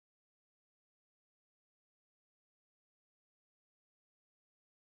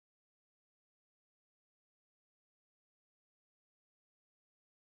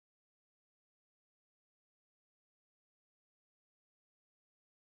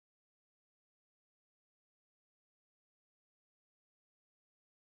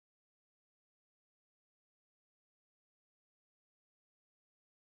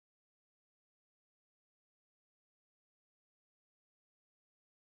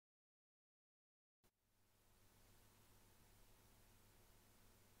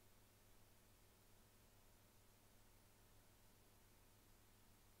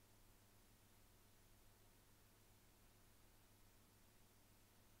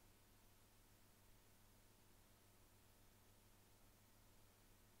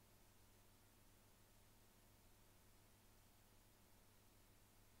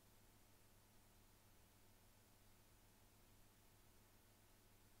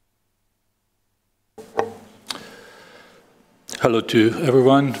Hello to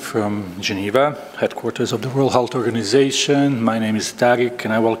everyone from Geneva, headquarters of the World Health Organization. My name is Tariq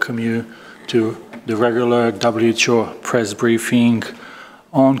and I welcome you to the regular WHO press briefing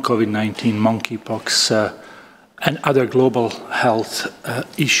on COVID-19, monkeypox, and other global health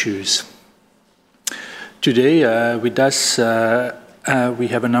issues. Today with us we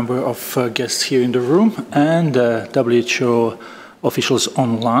have a number of guests here in the room and WHO officials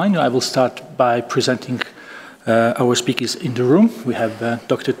online. I will start by presenting our speakers in the room. We have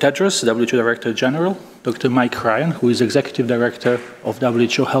Dr. Tedros, WHO Director General, Dr. Mike Ryan, who is Executive Director of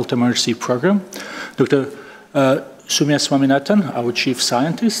WHO Health Emergency Program, Dr. Soumya Swaminathan, our Chief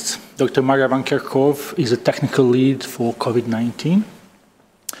Scientist, Dr. Maria Van Kerkhove is a Technical Lead for COVID-19,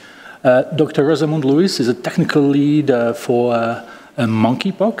 Dr. Rosamund Lewis is a Technical Lead for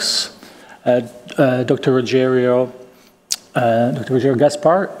monkeypox, Dr. Rogerio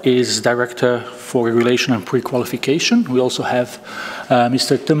Gaspar is Director for Regulation and Pre-Qualification. We also have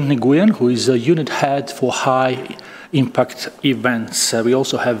Mr. Tim Nguyen, who is a Unit Head for High Impact Events. We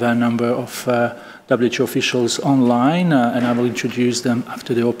also have a number of WHO officials online, and I will introduce them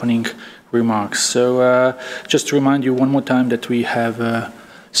after the opening remarks. So just to remind you one more time that we have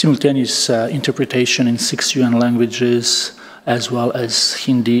simultaneous interpretation in 6 UN languages, as well as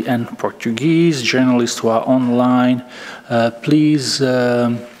Hindi and Portuguese. Journalists who are online, please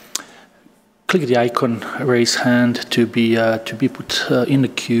click the icon raise hand to be put in the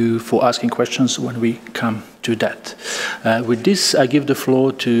queue for asking questions when we come to that. With this, I give the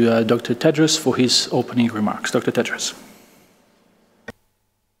floor to Dr. Tedros for his opening remarks. Dr. Tedros.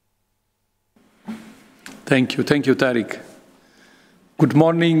 Thank you, Tariq. Good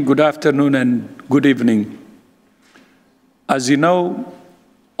morning, good afternoon, and good evening. As you know,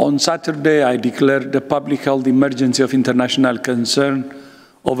 on Saturday, I declared a public health emergency of international concern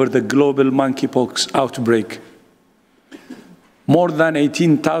over the global monkeypox outbreak. More than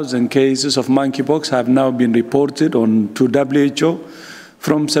 18,000 cases of monkeypox have now been reported to WHO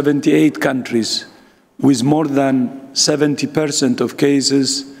from 78 countries, with more than 70% of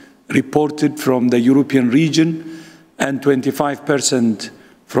cases reported from the European region and 25%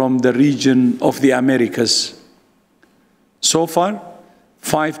 from the region of the Americas. So far,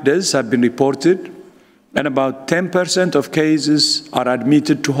 5 deaths have been reported, and about 10% of cases are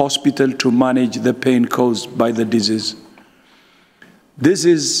admitted to hospital to manage the pain caused by the disease. This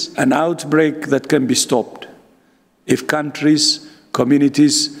is an outbreak that can be stopped if countries,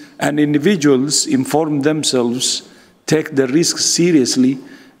 communities, and individuals inform themselves, take the risks seriously,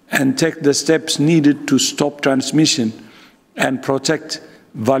 and take the steps needed to stop transmission and protect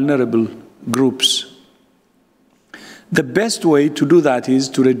vulnerable groups. The best way to do that is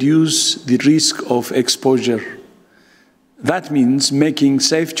to reduce the risk of exposure. That means making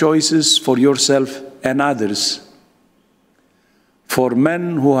safe choices for yourself and others. For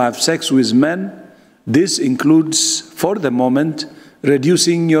men who have sex with men, this includes, for the moment,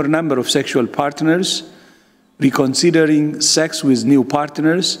 reducing your number of sexual partners, reconsidering sex with new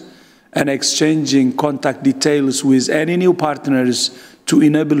partners, and exchanging contact details with any new partners to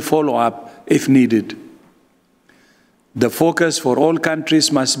enable follow-up if needed. The focus for all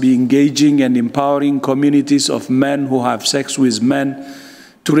countries must be engaging and empowering communities of men who have sex with men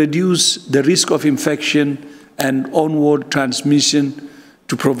to reduce the risk of infection and onward transmission,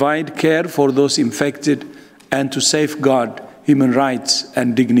 to provide care for those infected, and to safeguard human rights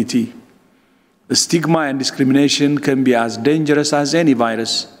and dignity. The stigma and discrimination can be as dangerous as any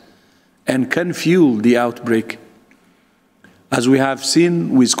virus and can fuel the outbreak. As we have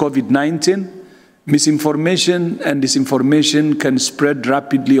seen with COVID-19, misinformation and disinformation can spread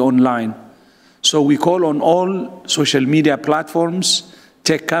rapidly online. So we call on all social media platforms,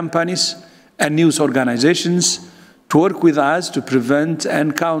 tech companies, and news organizations to work with us to prevent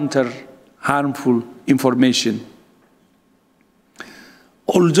and counter harmful information.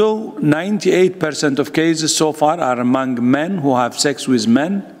 Although 98% of cases so far are among men who have sex with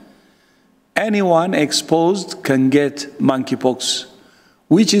men, anyone exposed can get monkeypox,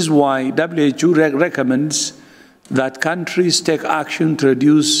 which is why WHO recommends that countries take action to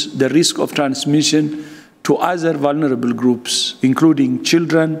reduce the risk of transmission to other vulnerable groups, including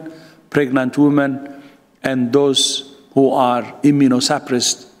children, pregnant women, and those who are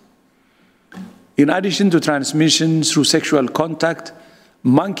immunosuppressed. In addition to transmission through sexual contact,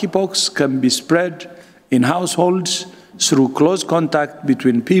 monkeypox can be spread in households through close contact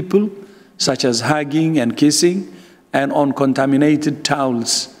between people, such as hugging and kissing, and on contaminated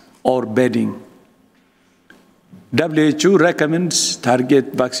towels or bedding. WHO recommends target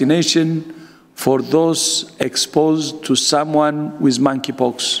vaccination for those exposed to someone with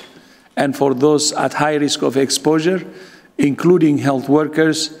monkeypox and for those at high risk of exposure including health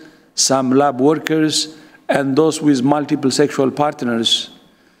workers, some lab workers, and those with multiple sexual partners.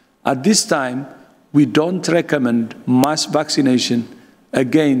 At this time, we don't recommend mass vaccination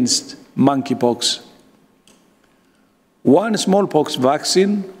against monkeypox. One smallpox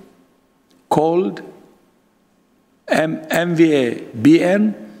vaccine called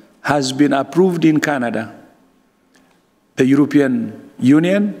MVA-BN has been approved in Canada, the European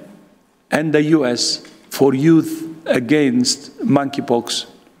Union, and the US for youth against monkeypox.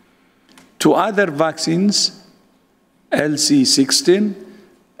 Two other vaccines, LC16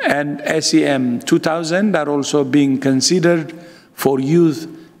 and SEM2000, are also being considered for youth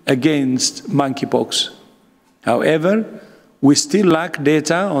against monkeypox. However, we still lack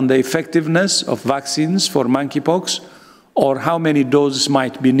data on the effectiveness of vaccines for monkeypox or how many doses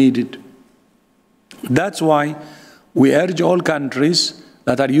might be needed. That's why we urge all countries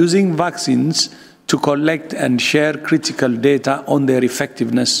that are using vaccines to collect and share critical data on their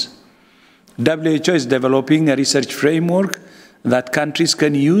effectiveness. WHO is developing a research framework that countries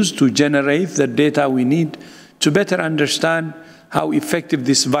can use to generate the data we need to better understand how effective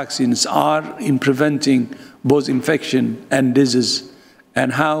these vaccines are in preventing both infection and disease,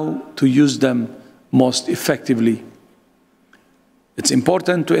 and how to use them most effectively. It's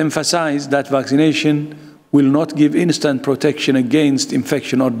important to emphasize that vaccination will not give instant protection against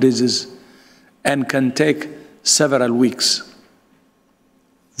infection or disease and can take several weeks.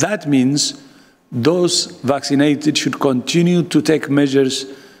 That means those vaccinated should continue to take measures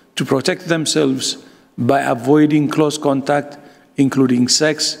to protect themselves by avoiding close contact, including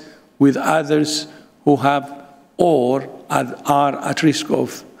sex, with others who have or are at risk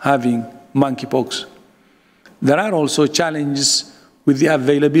of having monkeypox. There are also challenges with the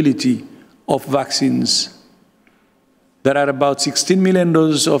availability of vaccines. There are about 16 million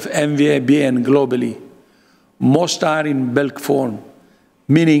doses of MVA-BN globally. Most are in bulk form,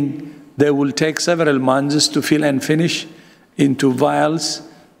 meaning they will take several months to fill and finish into vials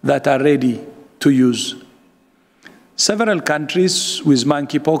that are ready to use. Several countries with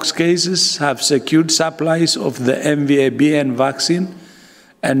monkeypox cases have secured supplies of the MVA-BN vaccine,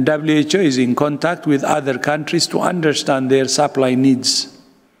 and WHO is in contact with other countries to understand their supply needs.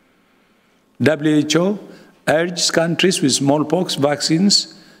 WHO urges countries with smallpox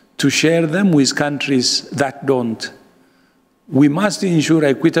vaccines to share them with countries that don't. We must ensure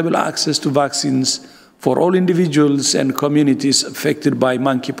equitable access to vaccines for all individuals and communities affected by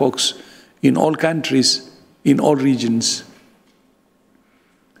monkeypox in all countries, in all regions.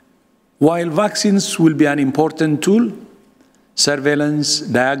 While vaccines will be an important tool, surveillance,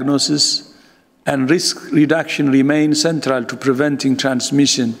 diagnosis, and risk reduction remain central to preventing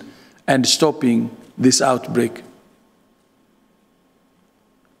transmission and stopping this outbreak.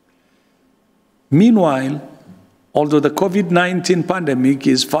 Meanwhile, although the COVID-19 pandemic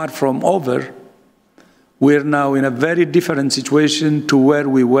is far from over, we're now in a very different situation to where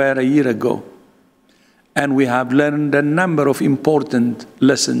we were a year ago, and we have learned a number of important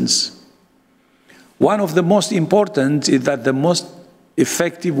lessons. One of the most important is that the most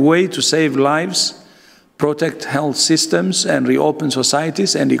effective way to save lives, protect health systems, and reopen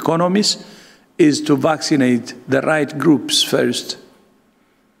societies and economies is to vaccinate the right groups first.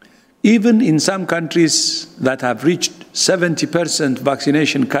 Even in some countries that have reached 70%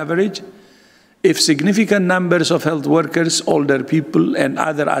 vaccination coverage, if significant numbers of health workers, older people, and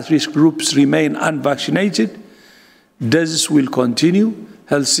other at-risk groups remain unvaccinated, disease will continue,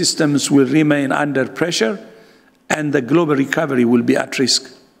 health systems will remain under pressure, and the global recovery will be at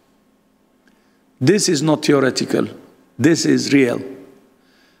risk. This is not theoretical. This is real.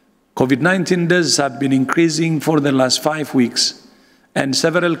 COVID-19 deaths have been increasing for the last 5 weeks, and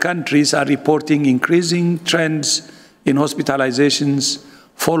several countries are reporting increasing trends in hospitalizations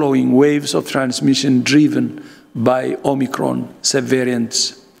following waves of transmission driven by Omicron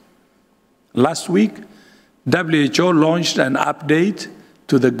subvariants. Last week, WHO launched an update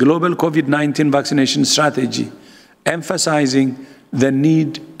to the global COVID-19 vaccination strategy, emphasizing the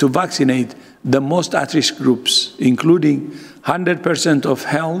need to vaccinate the most at-risk groups, including 100% of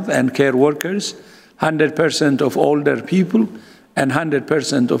health and care workers, 100% of older people, and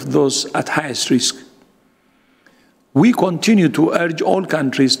 100% of those at highest risk. We continue to urge all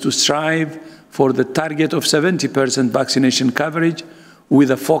countries to strive for the target of 70% vaccination coverage,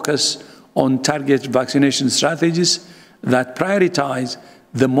 with a focus on target vaccination strategies that prioritize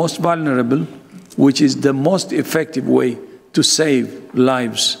the most vulnerable, which is the most effective way to save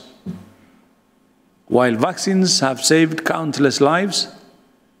lives. While vaccines have saved countless lives,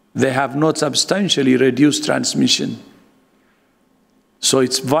 they have not substantially reduced transmission. So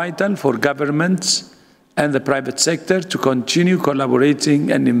it's vital for governments and the private sector to continue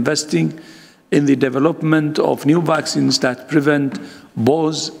collaborating and investing in the development of new vaccines that prevent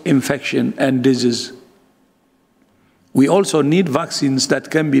both infection and disease. We also need vaccines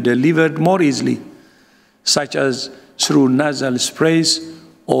that can be delivered more easily, such as through nasal sprays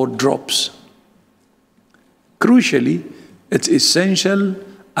or drops. Crucially, it's essential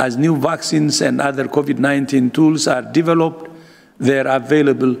as new vaccines and other COVID-19 tools are developed, they are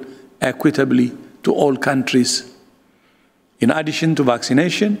available equitably to all countries. In addition to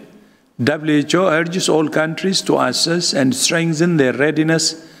vaccination, WHO urges all countries to assess and strengthen their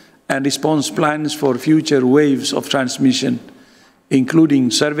readiness and response plans for future waves of transmission, including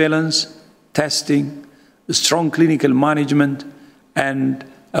surveillance, testing, strong clinical management, and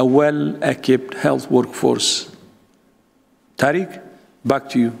a well-equipped health workforce. Tariq, back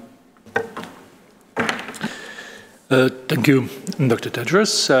to you. Thank you, Dr.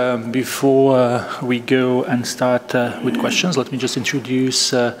 Tedros. Before we go and start with questions, let me just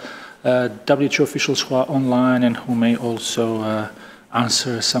introduce WHO officials who are online and who may also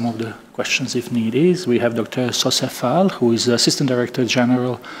answer some of the questions if need is. We have Dr. Sosefal, who is Assistant Director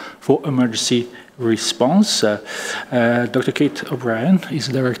General for Emergency Response. Dr. Kate O'Brien is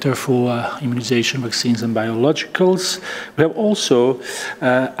Director for Immunization, Vaccines and Biologicals. We have also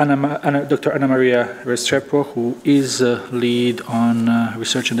Dr. Anna Maria Restrepo, who is Lead on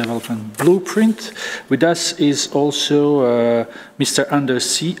Research and Development Blueprint. With us is also Mr.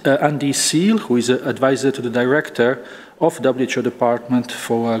 Andy Seal, who is an advisor to the Director of WHO Department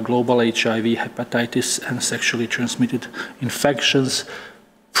for Global HIV, Hepatitis and Sexually Transmitted Infections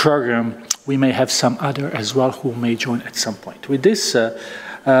Program. We may have some other as well who may join at some point. With this,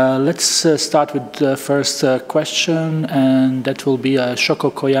 let's start with the first question, and that will be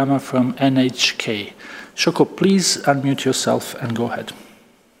Shoko Koyama from NHK. Shoko, please unmute yourself and go ahead.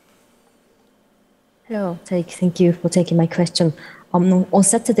 Hello, Tariq. Thank you for taking my question. On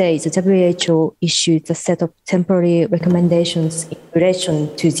Saturday, the WHO issued a set of temporary recommendations in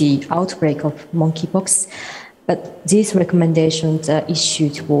relation to the outbreak of monkeypox. But these recommendations are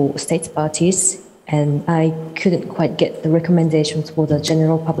issued for state parties, and I couldn't quite get the recommendations for the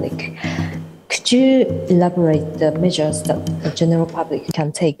general public. Could you elaborate the measures that the general public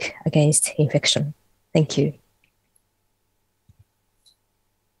can take against infection? Thank you.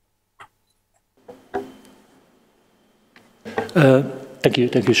 Thank you,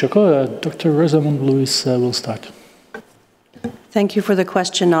 Shoko. Dr. Rosamund Lewis will start. Thank you for the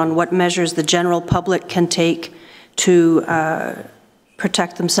question on what measures the general public can take to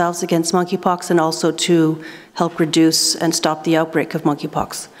protect themselves against monkeypox and also to help reduce and stop the outbreak of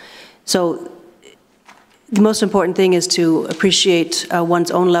monkeypox. So the most important thing is to appreciate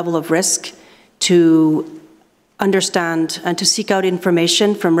one's own level of risk, to understand and to seek out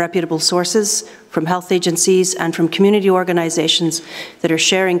information from reputable sources, from health agencies and from community organizations that are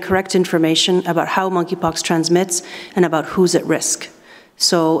sharing correct information about how monkeypox transmits and about who's at risk.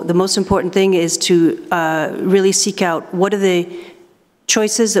 So the most important thing is to really seek out what are the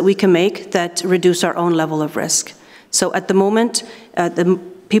choices that we can make that reduce our own level of risk. So at the moment, the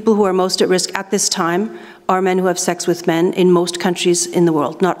people who are most at risk at this time are men who have sex with men in most countries in the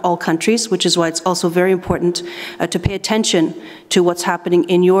world, not all countries, which is why it's also very important to pay attention to what's happening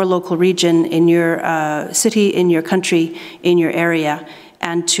in your local region, in your city, in your country, in your area,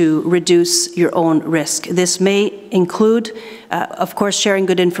 and to reduce your own risk. This may include, of course, sharing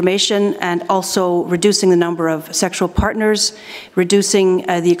good information and also reducing the number of sexual partners, reducing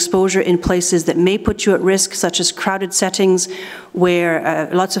the exposure in places that may put you at risk, such as crowded settings where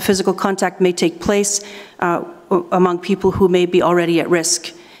lots of physical contact may take place among people who may be already at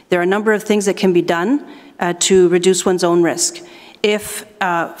risk. There are a number of things that can be done to reduce one's own risk. If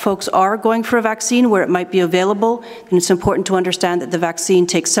folks are going for a vaccine where it might be available, then it's important to understand that the vaccine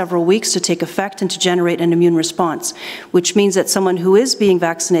takes several weeks to take effect and to generate an immune response, which means that someone who is being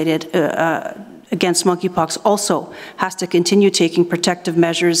vaccinated against monkeypox also has to continue taking protective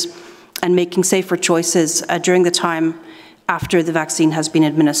measures and making safer choices during the time after the vaccine has been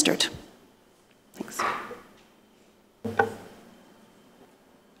administered. Thanks.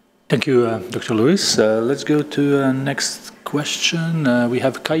 Thank you, Dr. Lewis. Let's go to the next question. We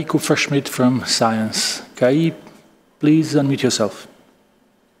have Kai Kupferschmidt from Science. Kai, please unmute yourself.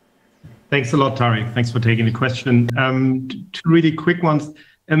 Thanks a lot, Tariq. Thanks for taking the question. Two really quick ones.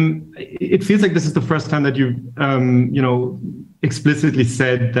 It feels like this is the first time that you've explicitly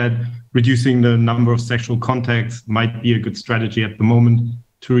said that reducing the number of sexual contacts might be a good strategy at the moment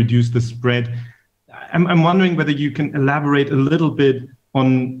to reduce the spread. I'm wondering whether you can elaborate a little bit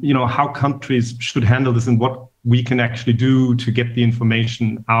on how countries should handle this and what we can actually do to get the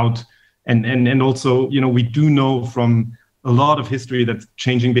information out And also, we do know from a lot of history that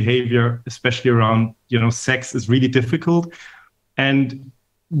changing behavior, especially around, sex, is really difficult. And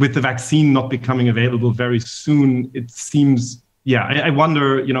with the vaccine not becoming available very soon, it seems, I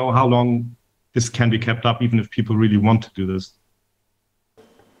wonder, how long this can be kept up, even if people really want to do this.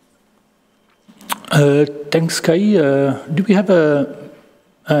 Thanks, Kai. Do we have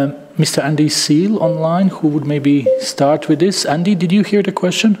Mr. Andy Seal online who would maybe start with this? Andy, did you hear the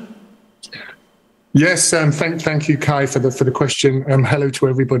question? Yes, thank you, Kai, for the question. Hello to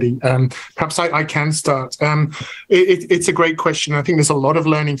everybody. Perhaps I can start. It's a great question. I think there's a lot of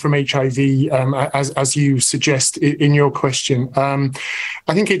learning from HIV, as you suggest in your question.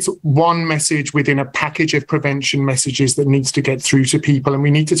 I think it's one message within a package of prevention messages that needs to get through to people, and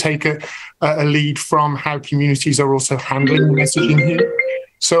we need to take a lead from how communities are also handling the messaging here.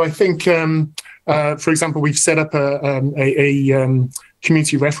 So I think, for example, we've set up a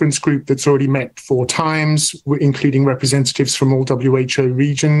community reference group that's already met 4 times, including representatives from all WHO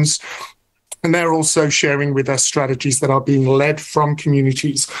regions. And they're also sharing with us strategies that are being led from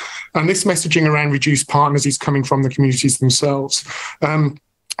communities. And this messaging around reduced partners is coming from the communities themselves.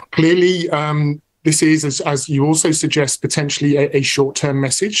 Clearly, this is, as you also suggest, potentially a short-term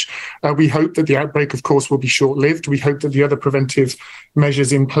message. We hope that the outbreak, of course, will be short-lived. We hope that the other preventive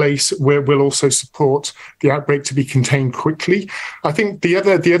measures in place will also support the outbreak to be contained quickly. I think the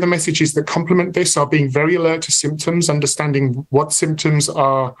other messages that complement this are being very alert to symptoms, understanding what symptoms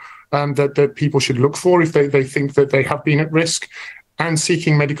are that people should look for if they think that they have been at risk, and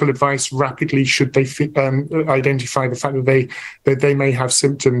seeking medical advice rapidly should they identify the fact that they may have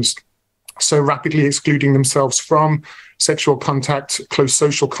symptoms. So rapidly excluding themselves from sexual contact, close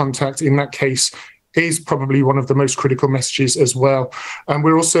social contact in that case is probably one of the most critical messages as well. And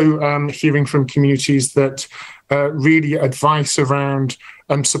we're also hearing from communities that really advice around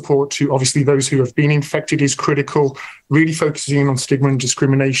support to obviously those who have been infected is critical. Really focusing on stigma and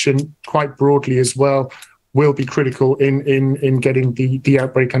discrimination quite broadly as well will be critical in getting the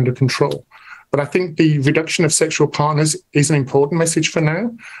outbreak under control. But I think the reduction of sexual partners is an important message for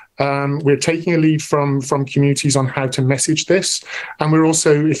now. We're taking a lead from communities on how to message this. And we're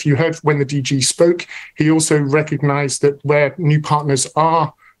also, if you heard when the DG spoke, he also recognized that where new partners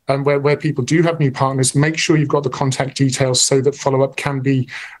are and where people do have new partners, make sure you've got the contact details so that follow-up can be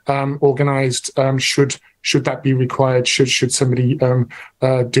organized should that be required, should somebody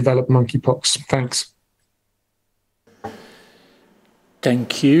develop monkeypox. Thanks.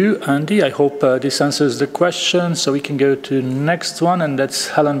 Thank you, Andy. I hope this answers the question. So we can go to the next one, and that's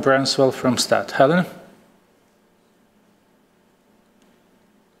Helen Branswell from STAT. Helen?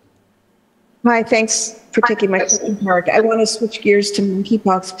 Hi, thanks for taking my question, Mark. I want to switch gears to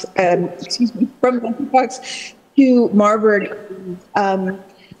monkeypox, from monkeypox to Marburg.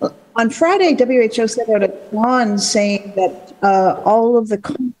 On Friday, WHO sent out a bond saying that all of the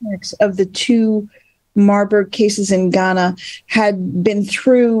contacts of the 2 Marburg cases in Ghana had been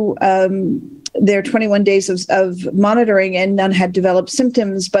through their 21 days of monitoring and none had developed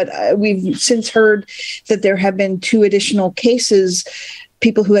symptoms. But we've since heard that there have been 2 additional cases,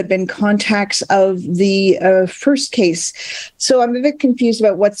 people who had been contacts of the first case. So I'm a bit confused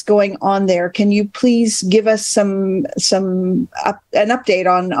about what's going on there. Can you please give us an update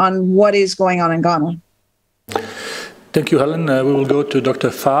on what is going on in Ghana? Thank you, Helen. We will go to Dr.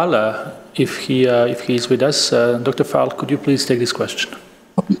 Fahl if he is with us. Dr. Fahl, could you please take this question?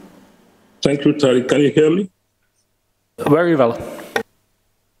 Thank you, Tariq. Can you hear me? Very well.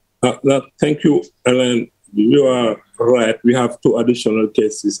 Thank you, Helen. You are right. We have 2 additional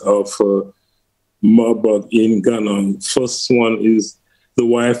cases of Marburg in Ghana. First one is the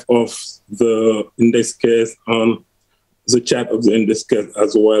wife of the index case and the child of the index case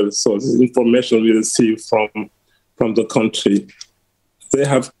as well. So this is information we received from the country. They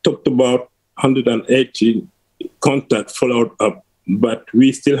have talked about 180 contacts followed up, but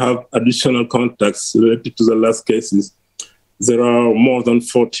we still have additional contacts related to the last cases. There are more than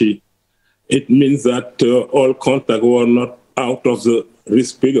 40. It means that all contacts were not out of the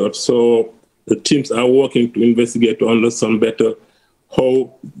risk period. So the teams are working to investigate to understand better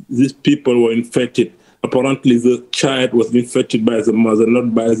how these people were infected. Apparently, the child was infected by the mother,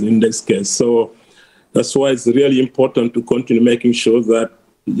 not by the index case. So that's why it's really important to continue making sure that,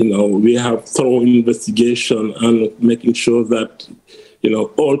 we have thorough investigation and making sure that,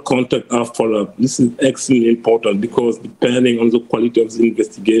 all contacts are followed up. This is extremely important because depending on the quality of the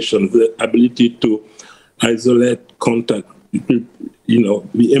investigation, the ability to isolate contact, it will,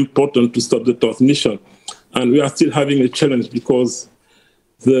 be important to stop the transmission. And we are still having a challenge because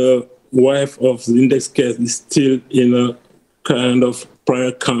the wife of the index case is still in a kind of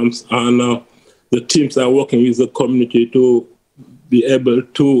prayer camps, and the teams are working with the community to be able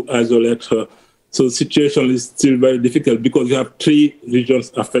to isolate her. So the situation is still very difficult because you have 3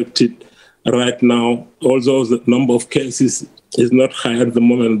 regions affected right now. Although the number of cases is not high at the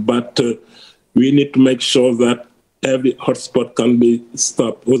moment, but we need to make sure that every hotspot can be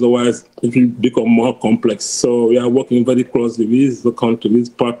stopped. Otherwise, it will become more complex. So we are working very closely with the country,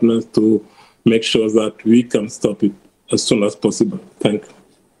 with partners to make sure that we can stop it as soon as possible. Thank you.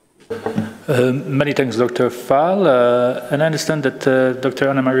 Many thanks, Dr. Fall. And I understand that Dr.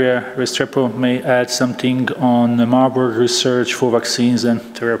 Ana Maria Restrepo may add something on the Marburg research for vaccines and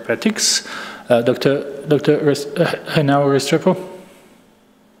therapeutics. Dr. Ana Restrepo?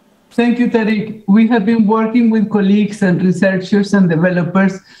 Thank you, Tariq. We have been working with colleagues and researchers and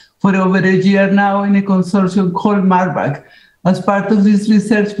developers for over a year now in a consortium called Marburg. As part of this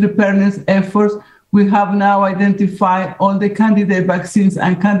research preparedness efforts, we have now identified all the candidate vaccines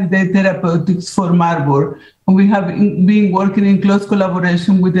and candidate therapeutics for Marburg, and we have been working in close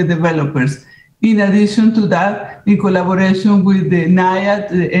collaboration with the developers. In addition to that, in collaboration with the NIAID,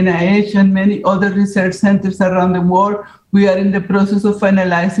 the NIH, and many other research centers around the world, we are in the process of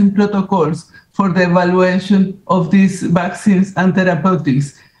finalizing protocols for the evaluation of these vaccines and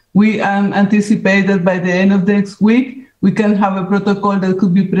therapeutics. We anticipate that by the end of next week, we can have a protocol that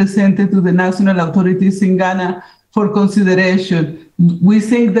could be presented to the national authorities in Ghana for consideration. We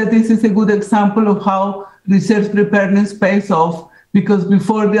think that this is a good example of how research preparedness pays off, because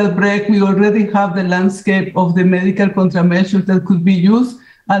before the outbreak, we already have the landscape of the medical countermeasures that could be used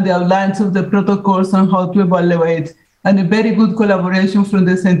and the outlines of the protocols on how to evaluate, and a very good collaboration from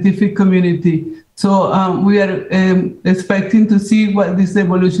the scientific community. So we are expecting to see what is the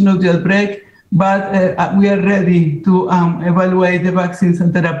evolution of the outbreak, but we are ready to evaluate the vaccines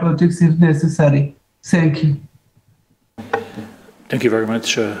and therapeutics if necessary. Thank you. Thank you very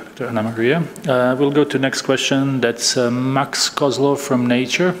much, Dr. Ana Maria. We'll go to the next question. That's Max Kozlov from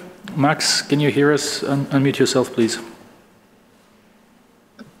Nature. Max, can you hear us? Unmute yourself, please.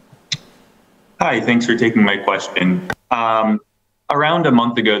 Hi, thanks for taking my question. Around a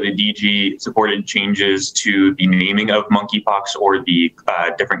month ago, the DG supported changes to the naming of monkeypox or the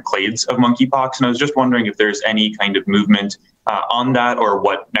different clades of monkeypox. And I was just wondering if there's any kind of movement on that or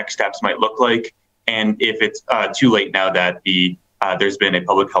what next steps might look like. And if it's too late now that there's been a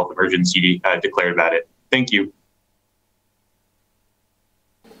public health emergency declared about it. Thank you.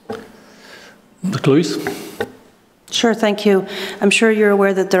 Dr. Luis? Sure, thank you. I'm sure you're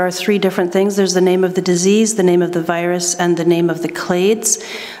aware that there are 3 different things. There's the name of the disease, the name of the virus, and the name of the clades.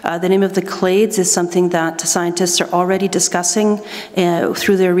 The name of the clades is something that scientists are already discussing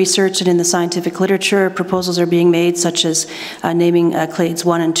through their research and in the scientific literature. Proposals are being made, such as naming clades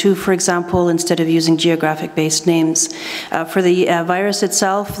 1 and 2, for example, instead of using geographic-based names. For the virus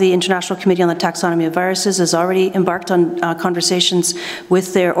itself, the International Committee on the Taxonomy of Viruses has already embarked on conversations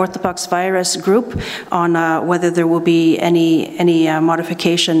with their orthopox virus group on whether there will be any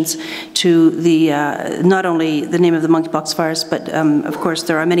modifications to the not only the name of the monkeypox virus, but of course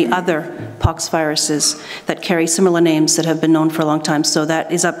there are many other pox viruses that carry similar names that have been known for a long time. So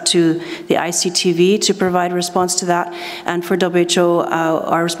that is up to the ICTV to provide a response to that. And for WHO,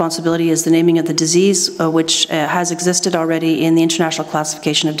 our responsibility is the naming of the disease, which has existed already in the International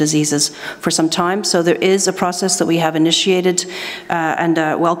Classification of Diseases for some time. So there is a process that we have initiated and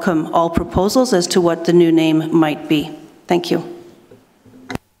welcome all proposals as to what the new name might be. Thank you.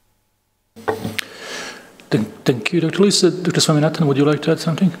 Thank you, Dr. Luis. Dr. Swaminathan, would you like to add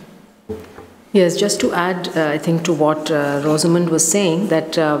something? Yes, just to add, I think, to what Rosamund was saying,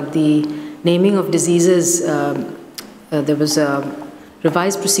 that the naming of diseases, there was a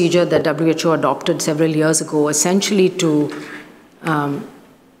revised procedure that WHO adopted several years ago, essentially to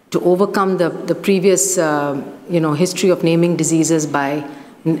overcome the previous, history of naming diseases by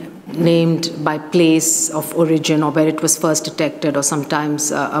named by place of origin or where it was first detected, or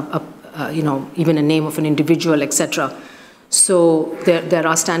sometimes even a name of an individual, etc. So there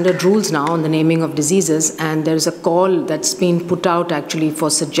are standard rules now on the naming of diseases, and there's a call that's been put out actually for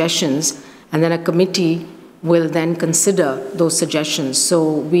suggestions, and then a committee will then consider those suggestions.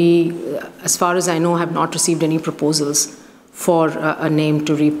 So we, as far as I know, have not received any proposals for a name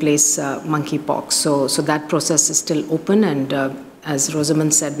to replace monkeypox. So that process is still open, and as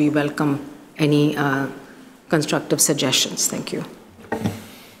Rosamund said, we welcome any constructive suggestions. Thank you.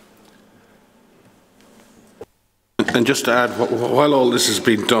 And just to add, while all this has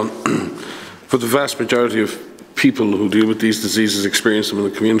been done, for the vast majority of people who deal with these diseases, experience them in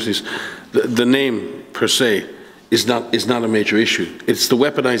the communities, the name per se is not a major issue. It's the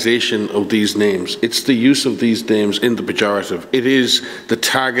weaponization of these names. It's the use of these names in the pejorative. It is the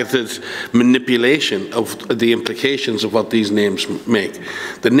targeted manipulation of the implications of what these names make.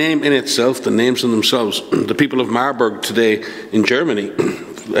 The name in itself, the names in themselves, the people of Marburg today in Germany,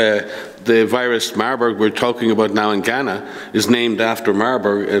 the virus Marburg we're talking about now in Ghana is named after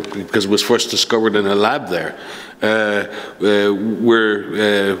Marburg because it was first discovered in a lab there.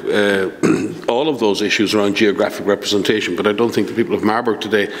 All of those issues around geographic representation, but I don't think the people of Marburg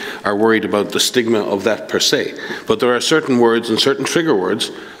today are worried about the stigma of that per se. But there are certain words and certain trigger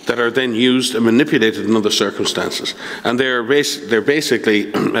words that are then used and manipulated in other circumstances. And they're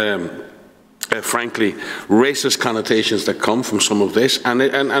basically frankly, racist connotations that come from some of this,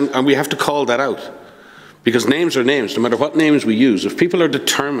 and we have to call that out. Because names are names, no matter what names we use. If people are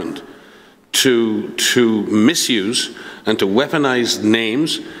determined to misuse and to weaponize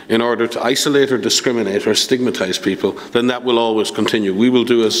names in order to isolate or discriminate or stigmatize people, then that will always continue. We will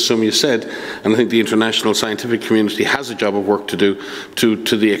do as Sumya said, and I think the international scientific community has a job of work to do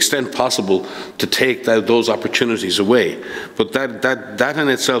to the extent possible to take those opportunities away. But that in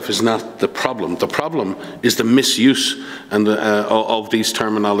itself is not the problem. The problem is the misuse and of these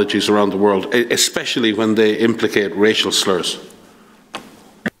terminologies around the world, especially when they implicate racial slurs.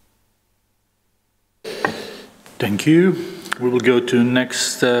 Thank you. We will go to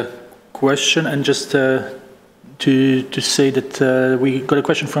next question, and just to say that we got a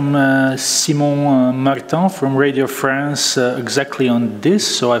question from Simon Martin from Radio France exactly on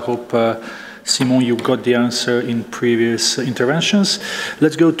this, so I hope Simon, you got the answer in previous interventions.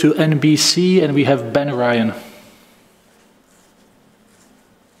 Let's go to NBC, and we have Ben Ryan.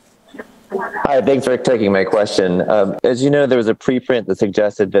 Hi, thanks for taking my question. As you know, there was a preprint that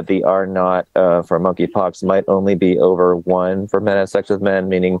suggested that the R0 for monkeypox might only be over 1 for men have sex with men,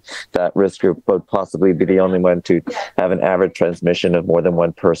 meaning that risk group would possibly be the only one to have an average transmission of more than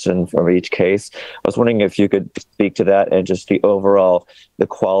 1 person from each case. I was wondering if you could speak to that and just the overall, the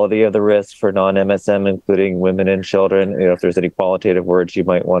quality of the risk for non-MSM, including women and children, you know, if there's any qualitative words you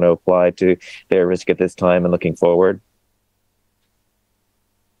might want to apply to their risk at this time and looking forward.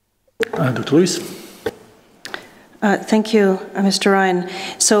 Dr. Lewis. Thank you, Mr. Ryan.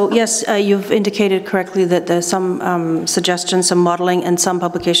 So yes, you've indicated correctly that there's some suggestions, some modeling, and some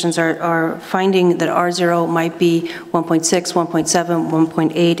publications are finding that R0 might be 1.6, 1.7,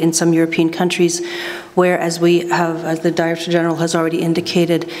 1.8 in some European countries, where, as we have, as the Director General has already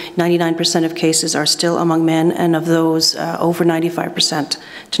indicated, 99% of cases are still among men, and of those, over 95%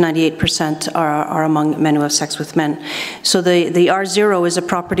 to 98% are among men who have sex with men. So the R0 is a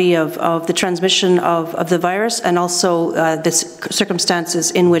property of the transmission of the virus, and also the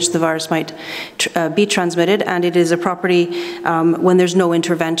circumstances in which the virus might be transmitted, and it is a property when there's no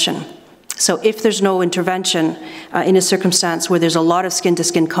intervention. So if there's no intervention in a circumstance where there's a lot of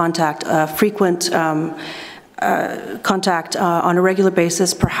skin-to-skin contact, frequent contact on a regular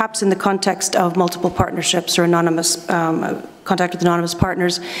basis, perhaps in the context of multiple partnerships or anonymous contact with anonymous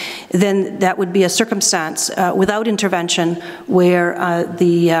partners, then that would be a circumstance without intervention where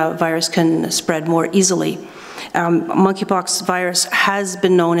the virus can spread more easily. Monkeypox virus has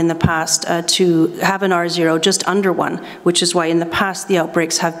been known in the past to have an R0 just under 1, which is why in the past the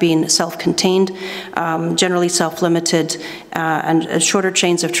outbreaks have been self-contained, generally self-limited, and shorter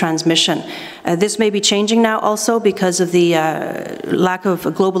chains of transmission. This may be changing now also because of the lack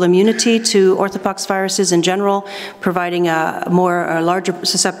of global immunity to orthopox viruses in general, providing a larger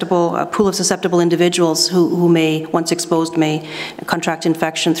susceptible pool of susceptible individuals who may, once exposed, may contract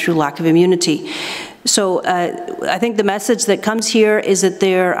infection through lack of immunity. So I think the message that comes here is that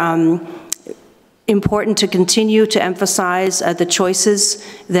they're important to continue to emphasize the choices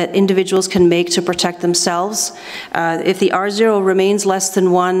that individuals can make to protect themselves. If the R0 remains less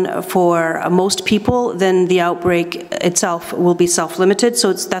than 1 for most people, then the outbreak itself will be self-limited,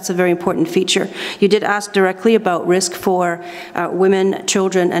 so that's a very important feature. You did ask directly about risk for women,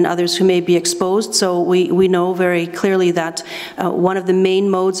 children, and others who may be exposed, so we know very clearly that one of the main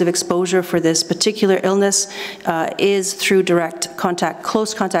modes of exposure for this particular illness is through direct contact,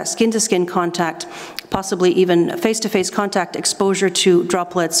 close contact, skin-to-skin contact, possibly even face-to-face contact exposure to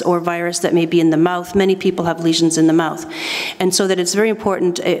droplets or virus that may be in the mouth. Many people have lesions in the mouth. And so that it's very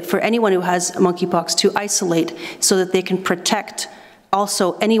important for anyone who has monkeypox to isolate so that they can protect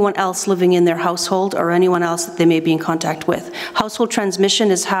also anyone else living in their household or anyone else that they may be in contact with. Household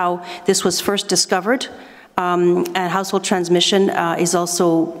transmission is how this was first discovered. And household transmission is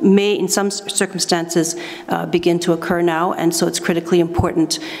also may, in some circumstances, begin to occur now, and so it's critically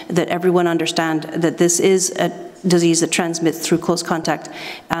important that everyone understand that this is disease that transmits through close contact,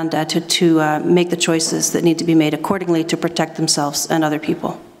 and to make the choices that need to be made accordingly to protect themselves and other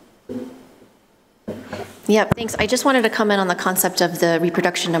people. Yeah, thanks. I just wanted to comment on the concept of the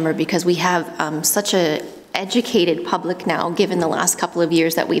reproduction number, because we have such a educated public now, given the last couple of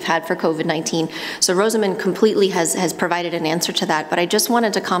years that we've had for COVID-19. So Rosamond completely has provided an answer to that, but I just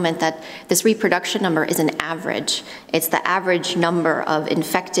wanted to comment that this reproduction number is an average. It's the average number of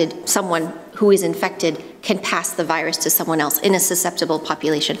infected, someone who is infected can pass the virus to someone else in a susceptible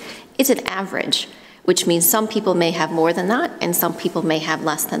population. It's an average, which means some people may have more than that and some people may have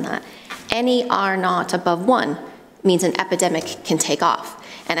less than that. Any R0 above 1 means an epidemic can take off.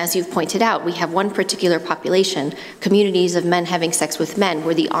 And as you've pointed out, we have one particular population, communities of men having sex with men,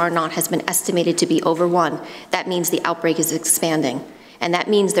 where the R0 has been estimated to be over 1. That means the outbreak is expanding. And that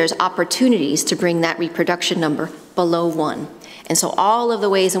means there's opportunities to bring that reproduction number below 1. And so all of the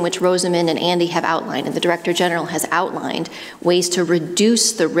ways in which Rosamond and Andy have outlined, and the Director General has outlined, ways to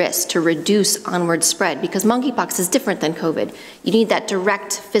reduce the risk, to reduce onward spread, because monkeypox is different than COVID. You need that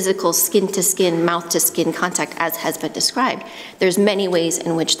direct physical skin-to-skin, mouth-to-skin contact, as has been described. There's many ways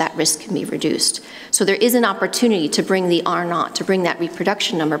in which that risk can be reduced. So there is an opportunity to bring the R0, to bring that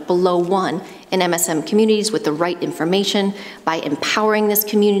reproduction number below 1 in MSM communities with the right information, by empowering this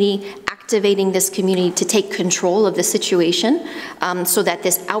community, activating this community to take control of the situation, so that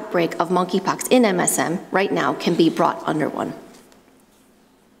this outbreak of monkeypox in MSM right now can be brought under 1.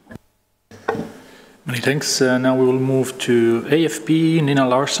 Many thanks. Now we will move to AFP, Nina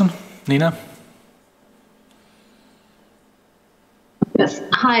Larson. Nina? Yes.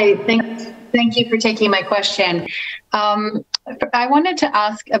 Hi, thank you for taking my question. I wanted to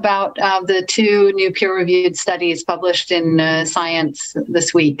ask about the 2 new peer-reviewed studies published in Science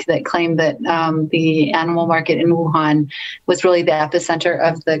this week that claim that the animal market in Wuhan was really the epicenter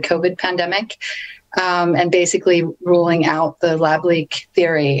of the COVID pandemic, and basically ruling out the lab leak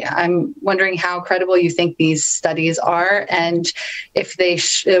theory. I'm wondering how credible you think these studies are, and if they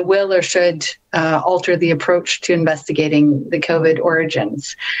will or should alter the approach to investigating the COVID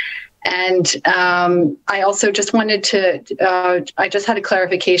origins. And I also just wanted to, I just had a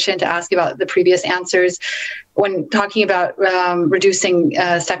clarification to ask about the previous answers. When talking about reducing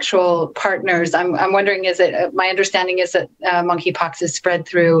sexual partners, I'm wondering, is it, my understanding is that monkeypox is spread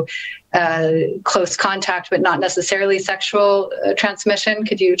through close contact, but not necessarily sexual transmission.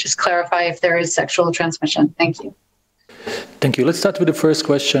 Could you just clarify if there is sexual transmission? Thank you. Thank you. Let's start with the first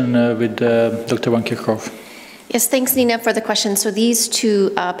question with Dr. Van Kerkhove. Yes, thanks, Nina, for the question. So these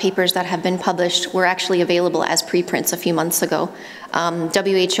 2 papers that have been published were actually available as preprints a few months ago.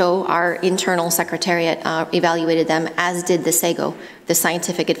 WHO, our internal secretariat, evaluated them, as did the SAGO, the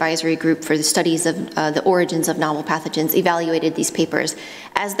Scientific Advisory Group for the Studies of the Origins of Novel Pathogens, evaluated these papers,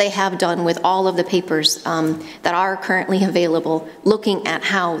 as they have done with all of the papers that are currently available, looking at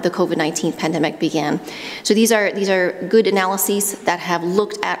how the COVID-19 pandemic began. So these are good analyses that have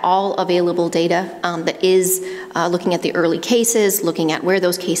looked at all available data, that is looking at the early cases, looking at where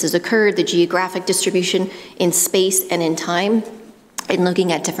those cases occurred, the geographic distribution in space and in time, and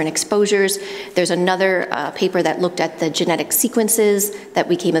looking at different exposures. There's another paper that looked at the genetic sequences that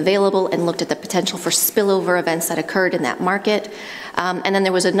became available and looked at the potential for spillover events that occurred in that market. And then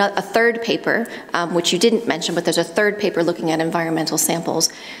there was a third paper, which you didn't mention, but there's a third paper looking at environmental samples.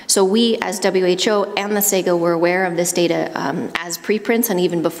 So we, as WHO and the SAGO, were aware of this data as preprints and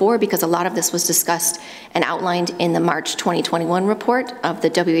even before, because a lot of this was discussed and outlined in the March 2021 report of the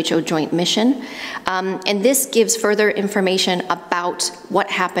WHO Joint Mission. And this gives further information about what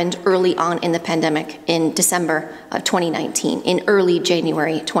happened early on in the pandemic in December of 2019, in early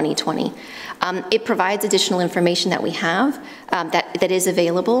January 2020. It provides additional information that we have that is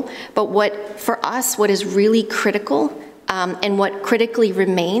available, but for us, what is really critical and what critically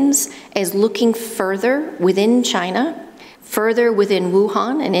remains is looking further within China, further within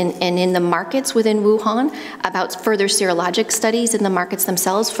Wuhan and in the markets within Wuhan, about further serologic studies in the markets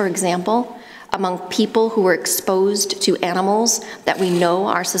themselves, for example, among people who were exposed to animals that we know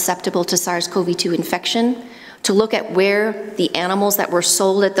are susceptible to SARS-CoV-2 infection, to look at where the animals that were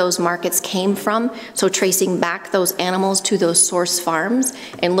sold at those markets came from, so tracing back those animals to those source farms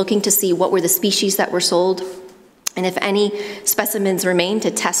and looking to see what were the species that were sold, and if any specimens remain,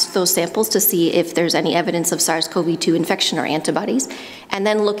 to test those samples to see if there's any evidence of SARS-CoV-2 infection or antibodies, and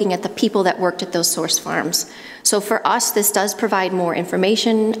then looking at the people that worked at those source farms. So for us, this does provide more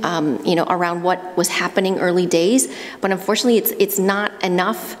information, around what was happening early days, but unfortunately, it's not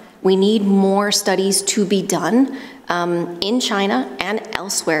enough. We need more studies to be done in China and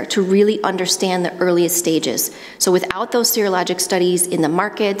elsewhere to really understand the earliest stages. So without those serologic studies in the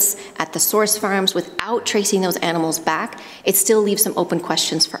markets, at the source farms, without tracing those animals back, it still leaves some open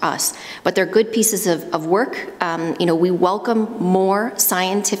questions for us. But they're good pieces of work. We welcome more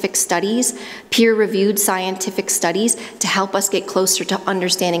scientific studies, peer-reviewed scientific studies, to help us get closer to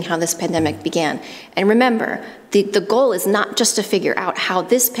understanding how this pandemic began. And remember, the goal is not just to figure out how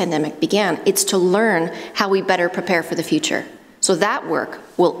this pandemic began, it's to learn how we better prepare for the future. So that work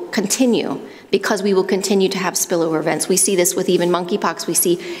will continue because we will continue to have spillover events. We see this with even monkeypox. We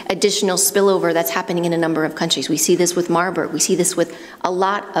see additional spillover that's happening in a number of countries. We see this with Marburg. We see this with a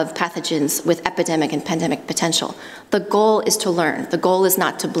lot of pathogens with epidemic and pandemic potential. The goal is to learn. The goal is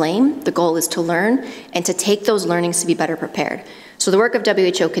not to blame. The goal is to learn and to take those learnings to be better prepared. So the work of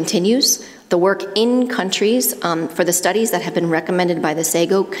WHO continues. The work in countries for the studies that have been recommended by the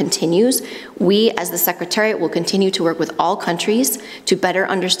SAGO continues. We, as the Secretariat, will continue to work with all countries to better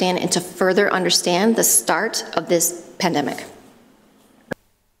understand and to further understand the start of this pandemic.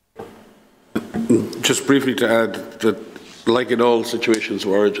 Just briefly to add that, like in all situations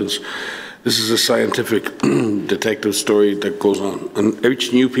of origins, this is a scientific detective story that goes on, and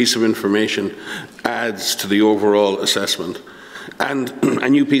each new piece of information adds to the overall assessment. And a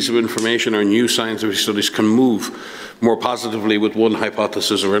new piece of information or new scientific studies can move more positively with one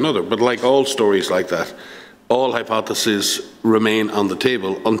hypothesis or another. But like all stories like that, all hypotheses remain on the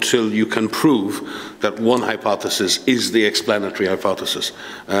table until you can prove that one hypothesis is the explanatory hypothesis.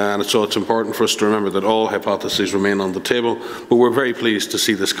 And so it's important for us to remember that all hypotheses remain on the table, but we're very pleased to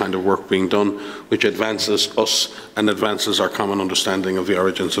see this kind of work being done, which advances us and advances our common understanding of the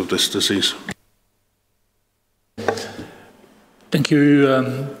origins of this disease. Thank you,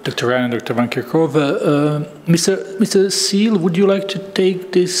 Dr. Ryan and Dr. Van Kerkhove. Mr. Seal, would you like to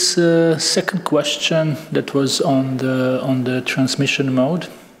take this second question that was on the transmission mode?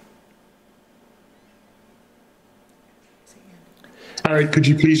 Eric, could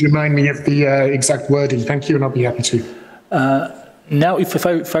you please remind me of the exact wording? Thank you, and I'll be happy to. Now,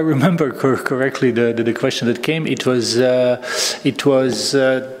 if I remember correctly, the question that came, it was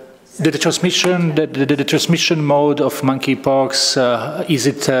the transmission mode of monkeypox, is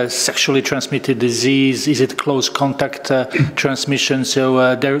it a sexually transmitted disease? Is it close contact transmission?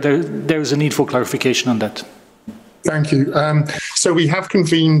 So there's a need for clarification on that. Thank you. So we have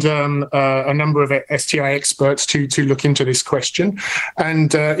convened a number of STI experts to look into this question.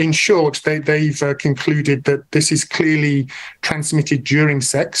 And in short, they've concluded that this is clearly transmitted during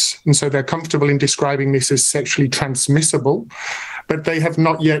sex. And so they're comfortable in describing this as sexually transmissible. But they have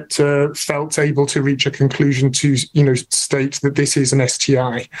not yet felt able to reach a conclusion to, state that this is an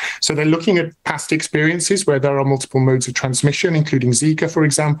STI. So they're looking at past experiences where there are multiple modes of transmission, including Zika, for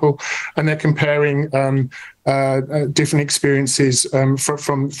example, and they're comparing different experiences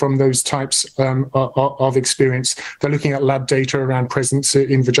from those types of experience. They're looking at lab data around presence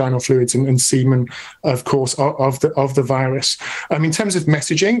in vaginal fluids and semen, of course, of the virus. In terms of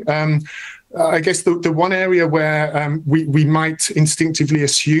messaging, I guess the one area where we might instinctively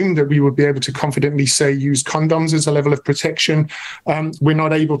assume that we would be able to confidently say use condoms as a level of protection, we're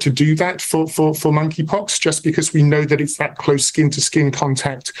not able to do that for monkeypox, just because we know that it's that close skin-to-skin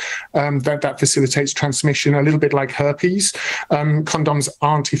contact that facilitates transmission, a little bit like herpes. Condoms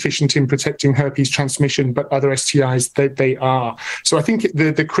aren't efficient in protecting herpes transmission, but other STIs, they are. So I think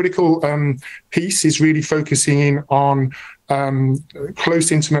the critical piece is really focusing in on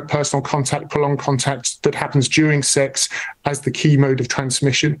close, intimate, personal contact, prolonged contact that happens during sex as the key mode of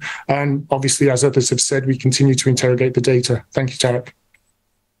transmission. And obviously, as others have said, we continue to interrogate the data. Thank you, Tarek.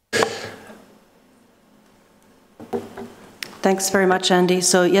 Thanks very much, Andy.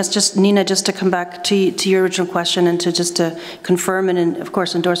 So yes, Nina, just to come back to your original question and to confirm and of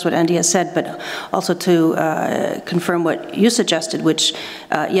course endorse what Andy has said, but also to confirm what you suggested, which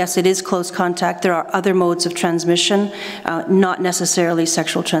yes, it is close contact. There are other modes of transmission, not necessarily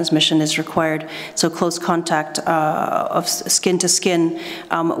sexual transmission is required. So close contact of skin to skin,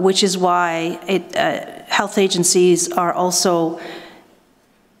 which is why health agencies are also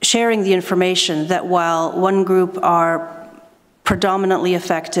sharing the information that while one group are predominantly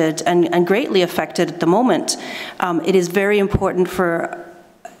affected and greatly affected at the moment, it is very important for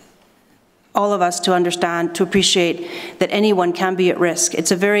all of us to understand, to appreciate that anyone can be at risk.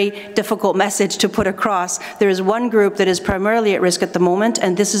 It's a very difficult message to put across. There is one group that is primarily at risk at the moment,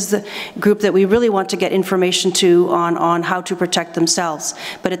 and this is the group that we really want to get information to on how to protect themselves.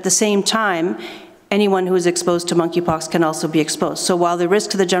 But at the same time, anyone who is exposed to monkeypox can also be exposed. So while the risk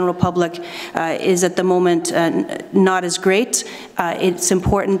to the general public is at the moment not as great, it's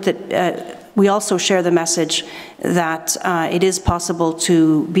important that we also share the message that it is possible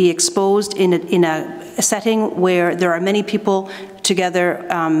to be exposed in a setting where there are many people together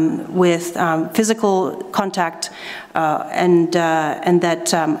with physical contact, and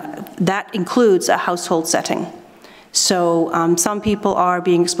that includes a household setting. So some people are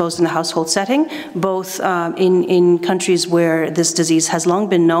being exposed in a household setting, both in countries where this disease has long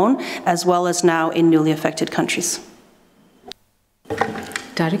been known, as well as now in newly affected countries.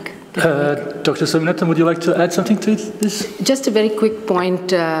 Tariq? Dr. Swaminathan, would you like to add something to this? Just a very quick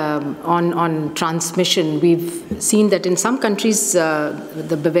point on transmission. We've seen that in some countries,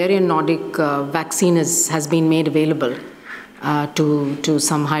 the Bavarian Nordic vaccine has been made available to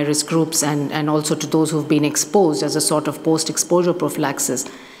some high-risk groups and also to those who've been exposed as a sort of post-exposure prophylaxis.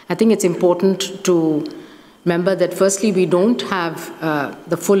 I think it's important to remember that firstly, we don't have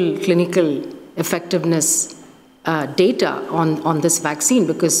the full clinical effectiveness data on this vaccine,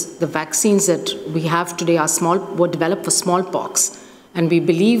 because the vaccines that we have today were developed for smallpox, and we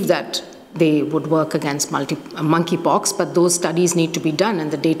believe that they would work against monkeypox, but those studies need to be done and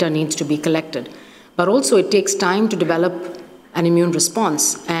the data needs to be collected. But also it takes time to develop an immune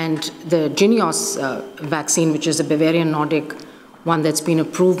response, and the Jynneos vaccine, which is a Bavarian Nordic one that's been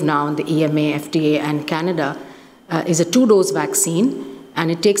approved now in the EMA, FDA, and Canada, is a 2-dose vaccine. And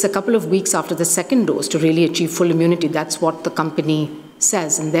it takes a couple of weeks after the second dose to really achieve full immunity. That's what the company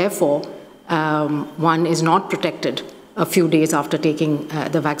says. And therefore, one is not protected a few days after taking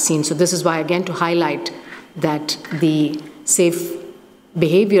the vaccine. So this is why, again, to highlight that the safe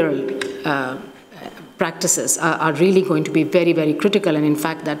behavioral practices are really going to be very, very critical. And in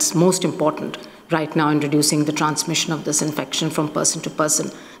fact, that's most important right now in reducing the transmission of this infection from person to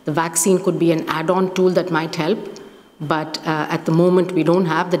person. The vaccine could be an add-on tool that might help. But at the moment, we don't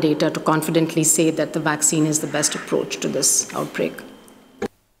have the data to confidently say that the vaccine is the best approach to this outbreak.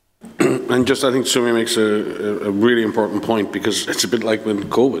 And just, I think Sumi makes a really important point, because it's a bit like when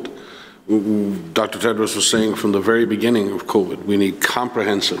COVID. Dr. Tedros was saying from the very beginning of COVID, we need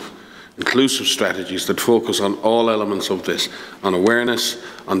comprehensive, inclusive strategies that focus on all elements of this, on awareness,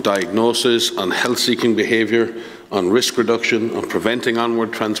 on diagnosis, on health-seeking behaviour, on risk reduction, on preventing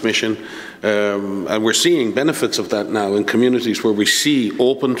onward transmission. And we're seeing benefits of that now in communities where we see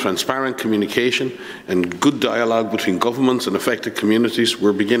open, transparent communication and good dialogue between governments and affected communities.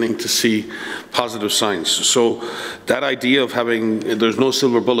 We're beginning to see positive signs. So that idea of there's no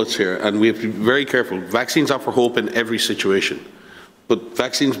silver bullets here, and we have to be very careful. Vaccines offer hope in every situation. But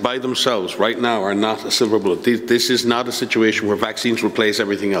vaccines by themselves right now are not a silver bullet. This is not a situation where vaccines replace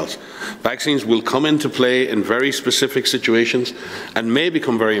everything else. Vaccines will come into play in very specific situations and may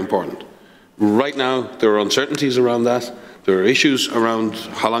become very important. Right now, there are uncertainties around that. There are issues around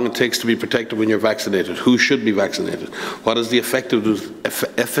how long it takes to be protected when you're vaccinated, who should be vaccinated, what is the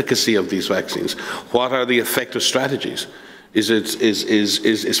efficacy of these vaccines, what are the effective strategies.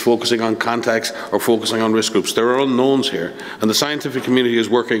 Is focusing on contacts or focusing on risk groups? There are unknowns here, and the scientific community is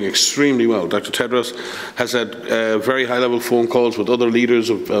working extremely well. Dr. Tedros has had very high-level phone calls with other leaders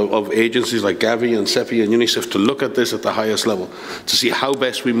of agencies like Gavi and CEPI and UNICEF to look at this at the highest level, to see how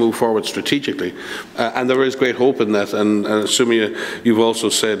best we move forward strategically. And there is great hope in that, and Sumia, you've also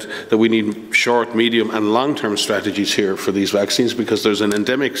said that we need short, medium and long-term strategies here for these vaccines, because there's an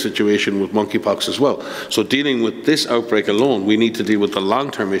endemic situation with monkeypox as well. So dealing with this outbreak alone, we need to deal with the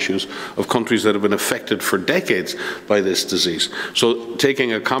long-term issues of countries that have been affected for decades by this disease. So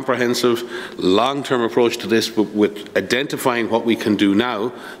taking a comprehensive, long-term approach to this, with identifying what we can do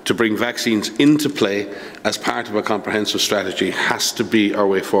now to bring vaccines into play as part of a comprehensive strategy, has to be our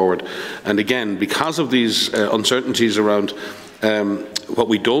way forward. And again, because of these uncertainties around what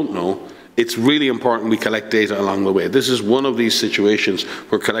we don't know, it's really important we collect data along the way. This is one of these situations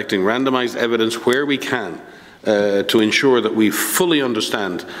where collecting randomized evidence where we can to ensure that we fully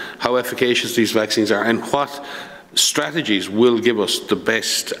understand how efficacious these vaccines are and what strategies will give us the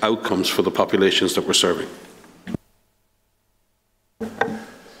best outcomes for the populations that we're serving.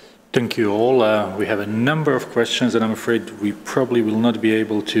 Thank you all. We have a number of questions, and I'm afraid we probably will not be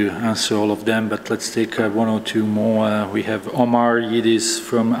able to answer all of them, but let's take one or two more. We have Omar Yildiz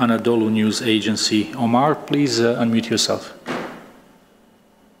from Anadolu News Agency. Omar, please unmute yourself.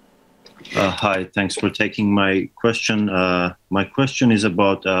 Hi, thanks for taking my question. My question is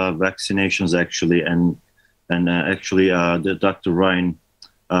about vaccinations, actually, and actually, Dr. Ryan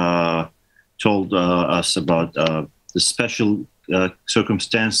told us about the special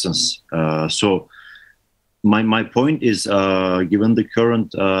circumstances. So my point is, given the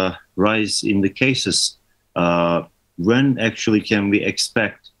current rise in the cases, when actually can we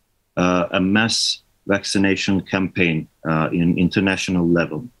expect a mass vaccination campaign in international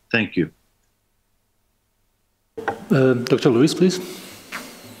level? Thank you. Dr. Lewis, please.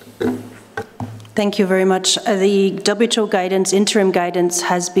 Thank you very much. The WHO guidance, interim guidance,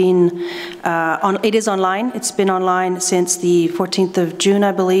 has been it is online. It's been online since the 14th of June,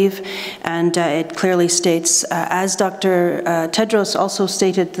 I believe, and it clearly states, as Dr. Tedros also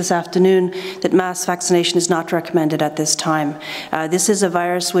stated this afternoon, that mass vaccination is not recommended at this time. This is a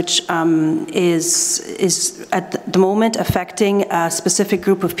virus which is at the moment affecting a specific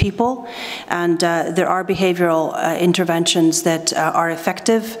group of people, and there are behavioral interventions that are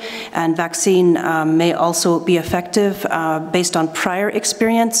effective, and vaccine may also be effective based on prior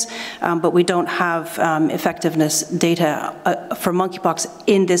experience, but we don't have effectiveness data for monkeypox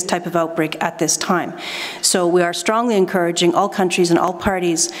in this type of outbreak at this time. So we are strongly encouraging all countries and all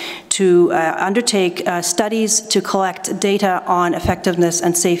parties to undertake studies to collect data on effectiveness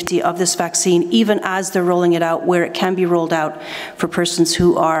and safety of this vaccine, even as they're rolling it out, where it can be rolled out for persons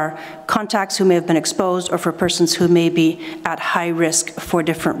who are contacts who may have been exposed or for persons who may be at high risk for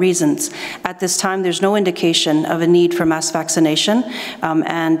different reasons. At this time, there's no indication of a need for mass vaccination,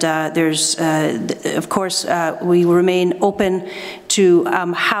 and of course, we remain open to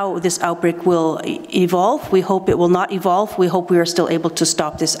how this outbreak will evolve. We hope it will not evolve. We hope we are still able to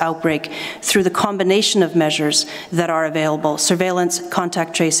stop this outbreak through the combination of measures that are available: surveillance,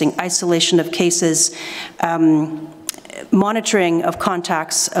 contact tracing, isolation of cases, monitoring of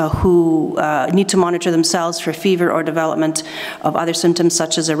contacts who need to monitor themselves for fever or development of other symptoms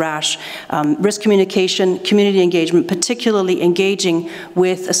such as a rash, risk communication, community engagement, particularly engaging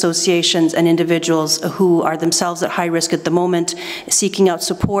with associations and individuals who are themselves at high risk at the moment, seeking out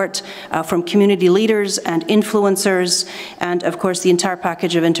support from community leaders and influencers, and of course the entire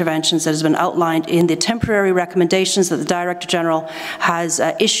package of interventions that has been outlined in the temporary recommendations that the Director General has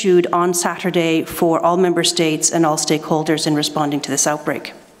issued on Saturday for all member states and all stakeholders in responding to this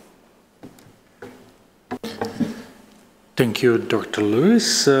outbreak. Thank you, Dr.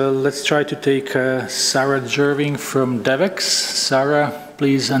 Lewis. Let's try to take Sarah Jerving from DEVEX. Sarah,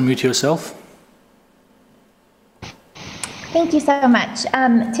 please unmute yourself. Thank you so much.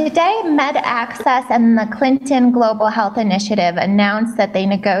 Today, MedAccess and the Clinton Global Health Initiative announced that they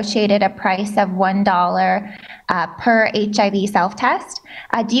negotiated a price of $1 per HIV self-test.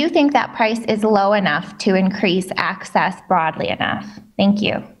 Do you think that price is low enough to increase access broadly enough? Thank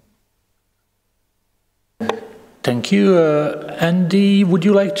you. Thank you. Andy, would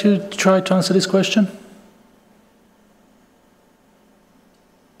you like to try to answer this question?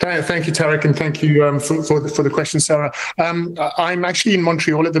 Thank you, Tarek, and thank you for the question, Sarah. I'm actually in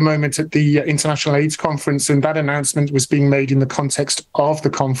Montreal at the moment at the International AIDS Conference, and that announcement was being made in the context of the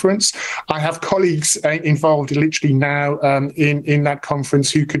conference. I have colleagues involved literally now in that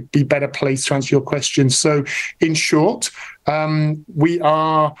conference who could be better placed to answer your question. So, in short, we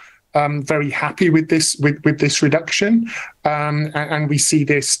are very happy with this reduction, and we see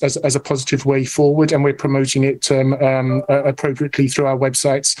this as a positive way forward, and we're promoting it appropriately through our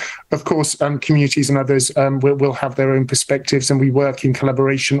websites. Of course, communities and others will have their own perspectives, and we work in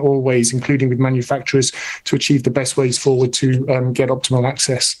collaboration always, including with manufacturers, to achieve the best ways forward to get optimal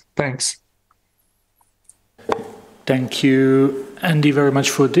access. Thanks. Thank you, Andy, very much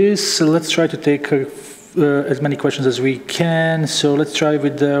for this. So let's try to take as many questions as we can. So let's try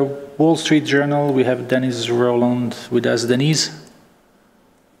with the Wall Street Journal. We have Denise Roland with us. Denise?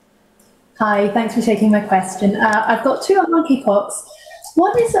 Hi, thanks for taking my question. I've got two on monkeypox.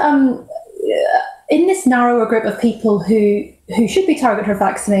 One is in this narrower group of people who should be targeted for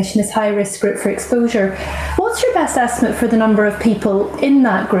vaccination, this high-risk group for exposure, what's your best estimate for the number of people in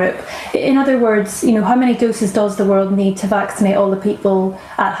that group? In other words, how many doses does the world need to vaccinate all the people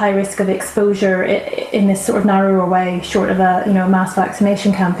at high risk of exposure in this sort of narrower way, short of a mass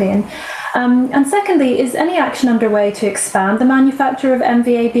vaccination campaign? And secondly, is any action underway to expand the manufacture of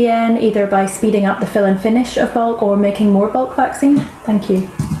MVA-BN, either by speeding up the fill and finish of bulk or making more bulk vaccine? Thank you.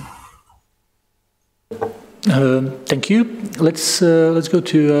 Thank you. Let's go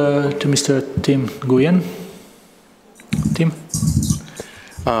to Mr. Tim Nguyen. Tim.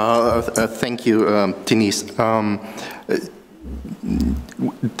 Thank you, Denise.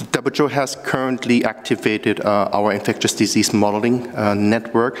 WHO has currently activated our infectious disease modeling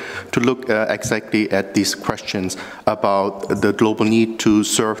network to look exactly at these questions about the global need to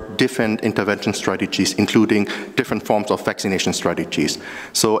serve different intervention strategies, including different forms of vaccination strategies.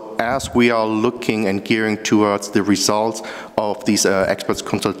 So as we are looking and gearing towards the results of these experts'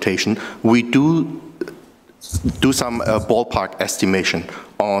 consultation, we do some ballpark estimation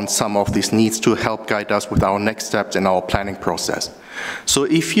on some of these needs to help guide us with our next steps in our planning process. So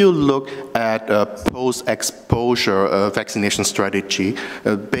if you look at a post-exposure vaccination strategy,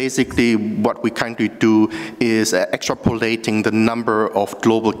 basically what we currently do is extrapolating the number of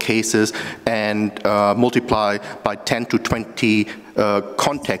global cases and multiply by 10 to 20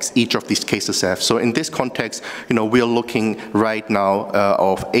 contexts each of these cases have. So in this context, we are looking right now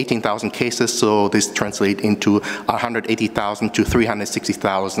of 18,000 cases, so this translates into 180,000 to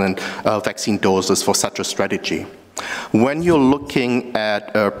 360,000 vaccine doses for such a strategy. When you're looking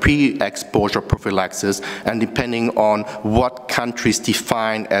at pre-exposure prophylaxis, and depending on what countries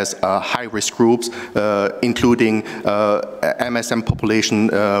define as high-risk groups, including MSM population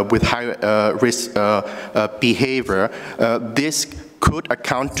with high-risk behavior, this could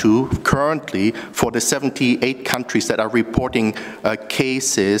account to currently for the 78 countries that are reporting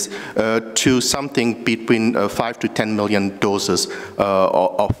cases to something between 5 to 10 million doses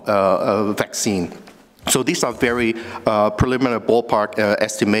of vaccine. So these are very preliminary ballpark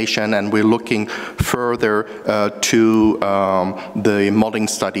estimation, and we're looking further to the modeling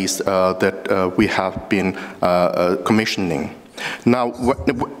studies that we have been commissioning. Now,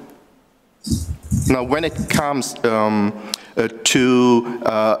 when it comes to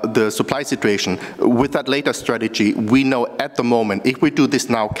the supply situation, with that later strategy, we know at the moment, if we do this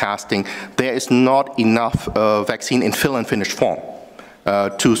nowcasting, there is not enough vaccine in fill and finish form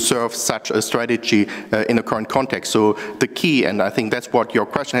to serve such a strategy in the current context. So the key, and I think that's what your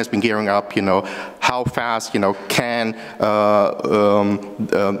question has been gearing up, how fast, can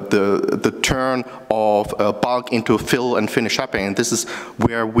the turn of bulk into fill and finish happening. And this is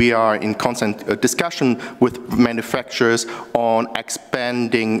where we are in constant discussion with manufacturers on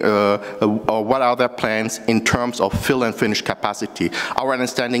expanding or what are their plans in terms of fill and finish capacity. Our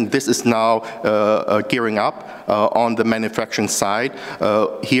understanding, this is now gearing up on the manufacturing side.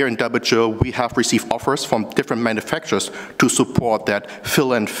 Here in WHO, we have received offers from different manufacturers to support that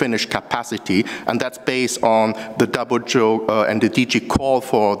fill and finish capacity, and that's based on the WHO and the DG call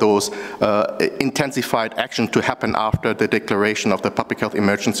for those intensified action to happen after the declaration of the public health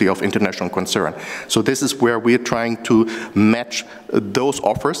emergency of international concern. So this is where we're trying to match those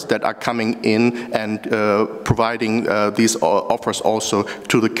offers that are coming in and providing these offers also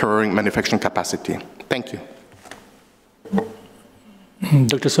to the current manufacturing capacity. Thank you.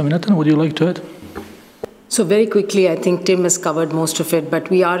 Dr. Swaminathan, would you like to add? So very quickly, I think Tim has covered most of it, but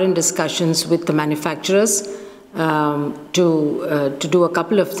we are in discussions with the manufacturers to do a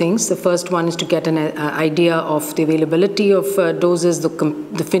couple of things. The first one is to get an idea of the availability of doses,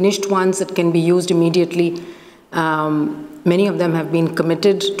 the finished ones that can be used immediately. Many of them have been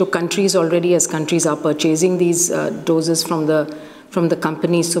committed to countries already, as countries are purchasing these doses from the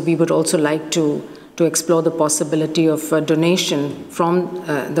companies. So we would also like to explore the possibility of donation from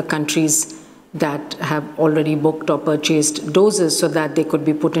the countries that have already booked or purchased doses so that they could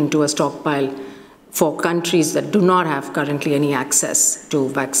be put into a stockpile for countries that do not have currently any access to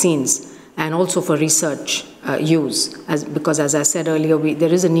vaccines, and also for research use, because as I said earlier,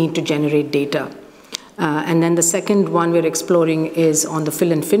 there is a need to generate data. And then the second one we're exploring is on the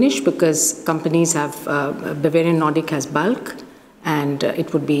fill and finish, because companies have, Bavarian Nordic has bulk, and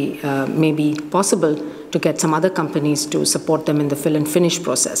it would be maybe possible to get some other companies to support them in the fill and finish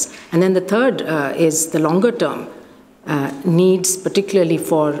process. And then the third is the longer term needs, particularly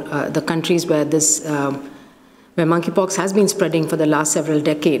for the countries where where monkeypox has been spreading for the last several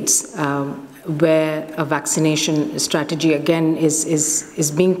decades, where a vaccination strategy again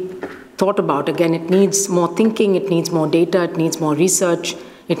is being thought about. Again, it needs more thinking, it needs more data, it needs more research,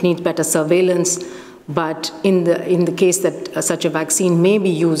 it needs better surveillance. But in the case that such a vaccine may be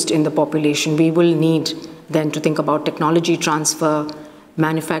used in the population, we will need then to think about technology transfer,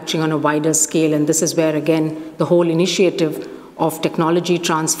 manufacturing on a wider scale. And this is where, again, the whole initiative of technology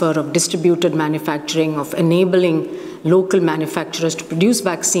transfer, of distributed manufacturing, of enabling local manufacturers to produce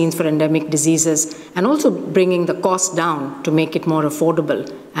vaccines for endemic diseases, and also bringing the cost down to make it more affordable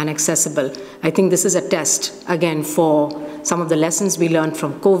and accessible. I think this is a test, again, for some of the lessons we learned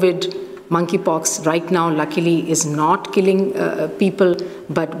from COVID. Monkeypox right now, luckily, is not killing people,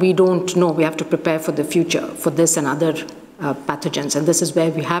 but we don't know. We have to prepare for the future for this and other pathogens. And this is where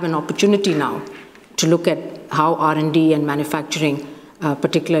we have an opportunity now to look at how R&D and manufacturing,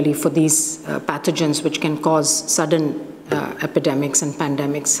 particularly for these pathogens which can cause sudden epidemics and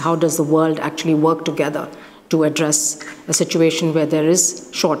pandemics, how does the world actually work together to address a situation where there is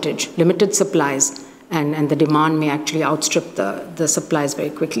shortage, limited supplies, and the demand may actually outstrip the supplies very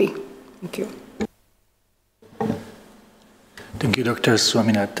quickly. Thank you. Thank you, Dr.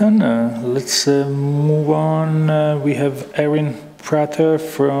 Swaminathan. Let's move on. We have Erin Prater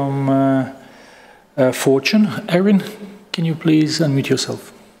from Fortune. Erin, Can you please unmute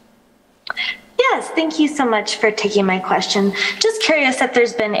yourself? Yes, thank you so much for taking my question. Just curious if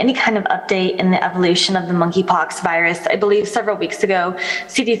there's been any kind of update in the evolution of the monkeypox virus. I believe several weeks ago,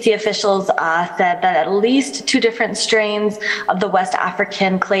 CDC officials said that at least 2 different strains of the West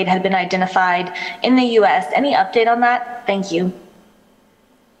African clade had been identified in the US. Any update on that? Thank you.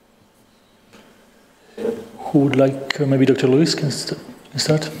 Who would like, maybe Dr. Lewis can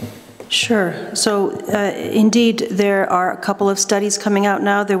start? Sure. So indeed, there are a couple of studies coming out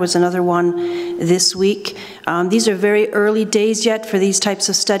now. There was another one this week. These are very early days yet for these types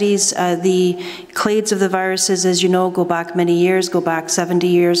of studies. The clades of the viruses, as you know, go back many years, go back 70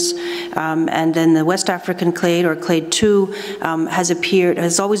 years. And then the West African clade, or clade 2,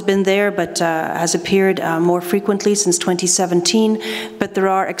 has always been there, but has appeared more frequently since 2017. But there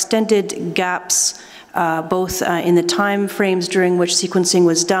are extended gaps both in the time frames during which sequencing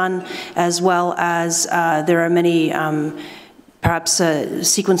was done, as well as there are many perhaps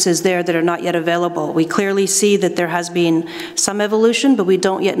sequences there that are not yet available. We clearly see that there has been some evolution, but we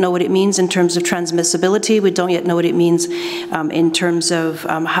don't yet know what it means in terms of transmissibility. We don't yet know what it means in terms of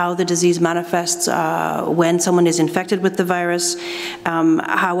how the disease manifests when someone is infected with the virus.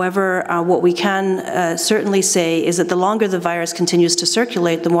 However, what we can certainly say is that the longer the virus continues to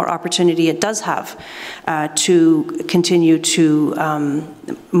circulate, the more opportunity it does have to continue to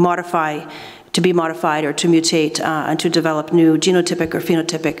be modified or to mutate and to develop new genotypic or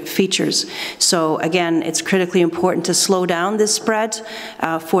phenotypic features. So again, it's critically important to slow down this spread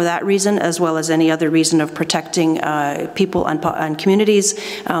for that reason, as well as any other reason of protecting people and communities.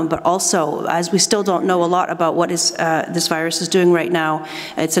 But also, as we still don't know a lot about what this virus is doing right now,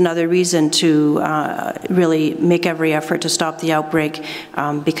 it's another reason to really make every effort to stop the outbreak,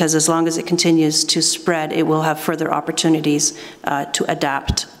 because as long as it continues to spread, it will have further opportunities to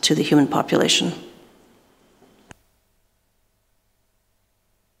adapt to the human population.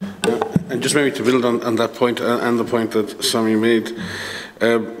 And just maybe to build on that point and the point that Sami made,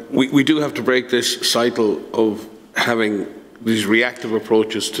 we do have to break this cycle of having these reactive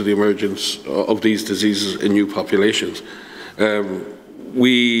approaches to the emergence of these diseases in new populations.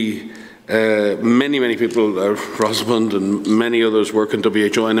 Many people, Rosamund and many others work in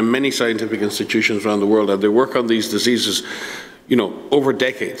WHO and in many scientific institutions around the world, and they work on these diseases over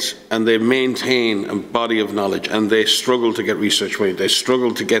decades, and they maintain a body of knowledge, and they struggle to get research money. They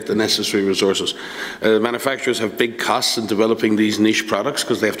struggle to get the necessary resources. Manufacturers have big costs in developing these niche products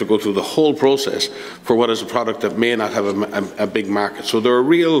because they have to go through the whole process for what is a product that may not have a big market. So there are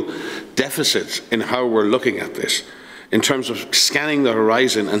real deficits in how we're looking at this, in terms of scanning the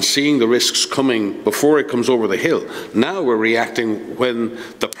horizon and seeing the risks coming before it comes over the hill. Now we're reacting when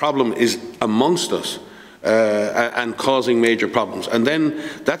the problem is amongst us. And causing major problems. And then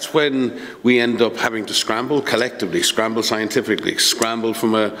that's when we end up having to scramble collectively, scramble scientifically, scramble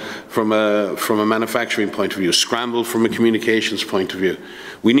from a manufacturing point of view, scramble from a communications point of view.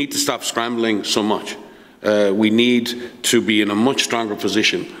 We need to stop scrambling so much. We need to be in a much stronger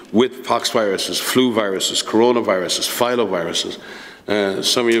position with pox viruses, flu viruses, coronaviruses, filoviruses.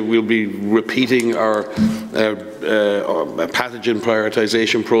 Some of you will be repeating our pathogen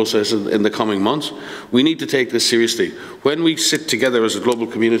prioritization process in the coming months. We need to take this seriously. When we sit together as a global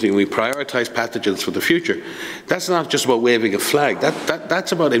community and we prioritize pathogens for the future, that's not just about waving a flag.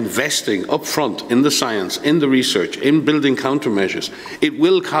 That's about investing up front in the science, in the research, in building countermeasures. It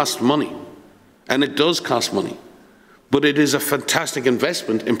will cost money, and it does cost money. But it is a fantastic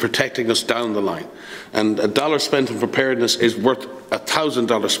investment in protecting us down the line. And $1 spent on preparedness is worth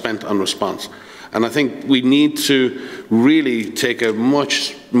 $1,000 spent on response. And I think we need to really take a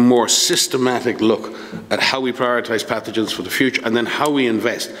much more systematic look at how we prioritize pathogens for the future and then how we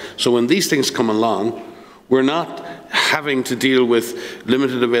invest. So when these things come along, we're not having to deal with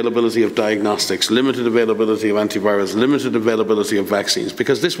limited availability of diagnostics, limited availability of antivirals, limited availability of vaccines,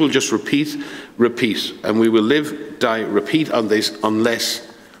 because this will just repeat, and we will live, die, repeat on this unless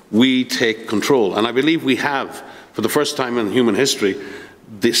we take control. And I believe we have, for the first time in human history,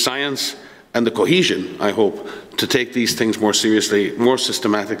 the science and the cohesion, I hope, to take these things more seriously, more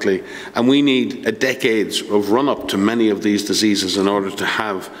systematically, and we need decades of run-up to many of these diseases in order to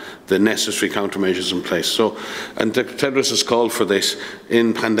have the necessary countermeasures in place. So, and Tedros has called for this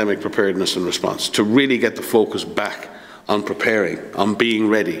in pandemic preparedness and response, to really get the focus back on preparing, on being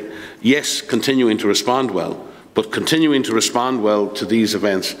ready. Yes, continuing to respond well, but continuing to respond well to these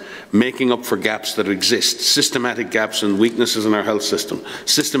events, making up for gaps that exist, systematic gaps and weaknesses in our health system,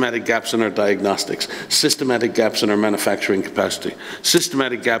 systematic gaps in our diagnostics, systematic gaps in our manufacturing capacity,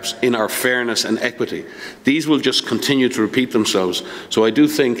 systematic gaps in our fairness and equity. These will just continue to repeat themselves. So I do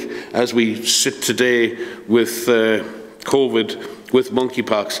think, as we sit today with COVID, with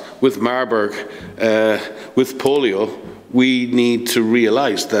monkeypox, with Marburg, with polio, we need to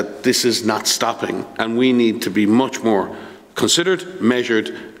realise that this is not stopping, and we need to be much more considered,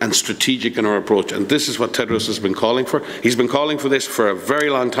 measured and strategic in our approach. And this is what Tedros has been calling for. He's been calling for this for a very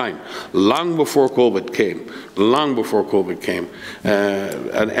long time, long before COVID came,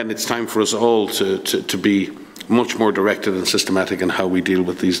 and it's time for us all to be much more directed and systematic in how we deal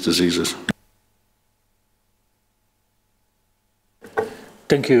with these diseases.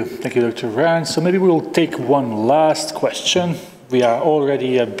 Thank you, Dr. Ryan. So maybe we'll take one last question. We are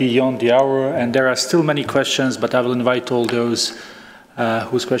already beyond the hour, and there are still many questions, but I will invite all those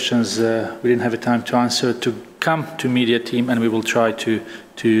whose questions we didn't have the time to answer to come to media team, and we will try to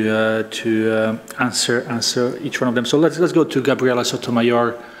answer each one of them. So let's go to Gabriela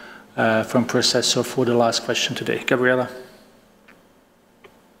Sotomayor from Proceso for the last question today. Gabriela.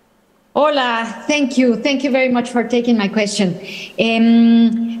 Hola, thank you. Thank you very much for taking my question.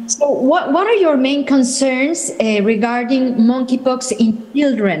 So what are your main concerns regarding monkeypox in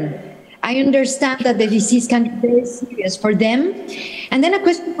children? I understand that the disease can be very serious for them. And then a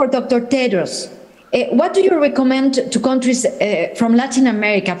question for Dr. Tedros. What do you recommend to countries from Latin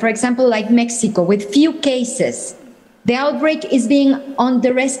America, for example, like Mexico, with few cases? The outbreak is being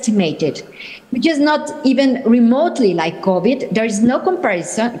underestimated, which is not even remotely like COVID. There is no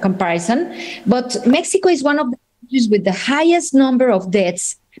comparison, but Mexico is one of the countries with the highest number of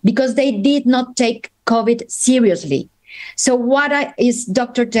deaths because they did not take COVID seriously. So what is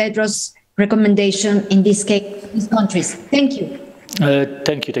Dr. Tedros' recommendation in this case, these countries? Thank you.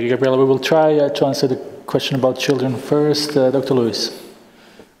 Thank you, Gabriela. We will try to answer the question about children first. Dr. Lewis.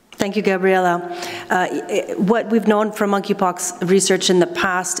 Thank you, Gabriela. What we've known from monkeypox research in the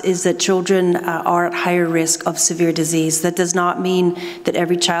past is that children are at higher risk of severe disease. That does not mean that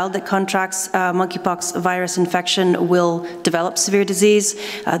every child that contracts monkeypox virus infection will develop severe disease.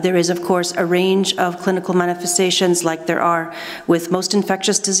 There is, of course, a range of clinical manifestations like there are with most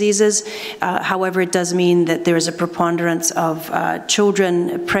infectious diseases. However, it does mean that there is a preponderance of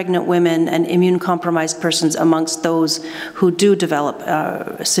children, pregnant women, and immune-compromised persons amongst those who do develop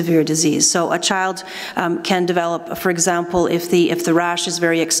severe disease. So a child can develop, for example, if the rash is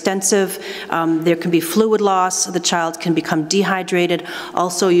very extensive, there can be fluid loss, the child can become dehydrated.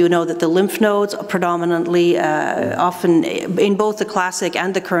 Also, you know that the lymph nodes predominantly, often in both the classic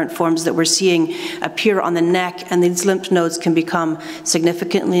and the current forms that we're seeing, appear on the neck, and these lymph nodes can become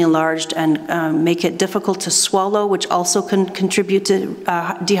significantly enlarged and make it difficult to swallow, which also can contribute to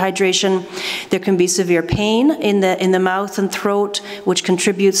dehydration. There can be severe pain in the mouth and throat, which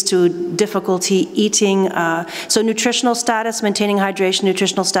contributes to difficulty eating. So nutritional status, maintaining hydration,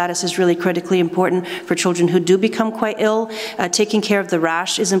 nutritional status is really critically important for children who do become quite ill. Taking care of the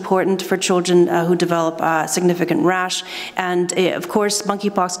rash is important for children who develop significant rash. And of course,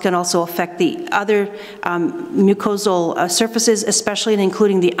 monkeypox can also affect the other mucosal surfaces, especially and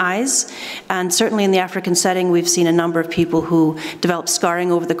including the eyes. And certainly in the African setting, we've seen a number of people who develop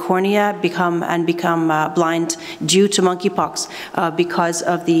scarring over the cornea, become blind due to monkeypox because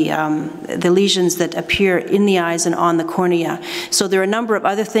of the lesions that appear in the eyes and on the cornea. So there are a number of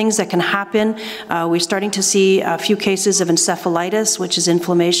other things that can happen. We're starting to see a few cases of encephalitis, which is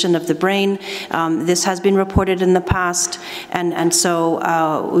inflammation of the brain. This has been reported in the past, and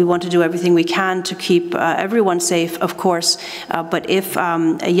so we want to do everything we can to keep everyone safe, of course, but if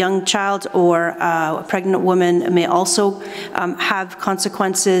a young child or a pregnant woman may also have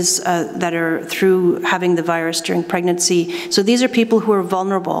consequences that are through having the virus during pregnancy. So these are people who are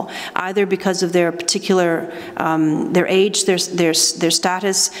vulnerable, either because of their particular, their age, their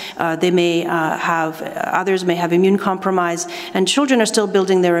status. They may others may have immune compromise, and children are still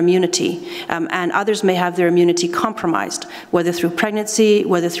building their immunity, and others may have their immunity compromised, whether through pregnancy,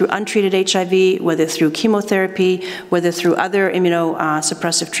 whether through untreated HIV, whether through chemotherapy, whether through other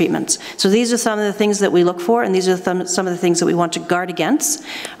immunosuppressive treatments. So these are some of the things that we look for, and these are some of the things that we want to guard against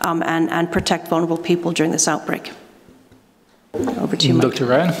and protect vulnerable people during this outbreak. Over to you, Mike. Dr.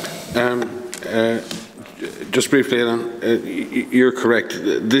 Ryan. Just briefly, you're correct.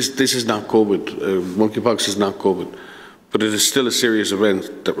 This is not COVID. Monkeypox is not COVID, but it is still a serious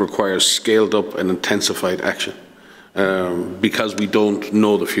event that requires scaled up and intensified action because we don't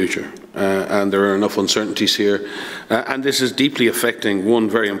know the future, and there are enough uncertainties here. And this is deeply affecting one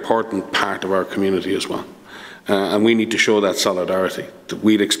very important part of our community as well. And we need to show that solidarity that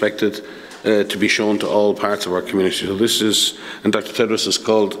we'd expect it to be shown to all parts of our community. So this is, and Dr. Tedros has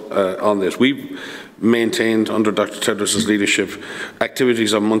called on this. We've maintained under Dr. Tedros' leadership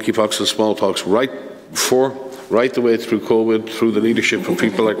activities on monkeypox and smallpox right before right the way through COVID, through the leadership of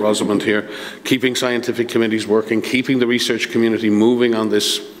people like Rosamund here, keeping scientific committees working, keeping the research community moving on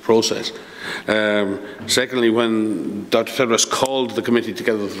this process. Secondly, when Dr. Tedros called the committee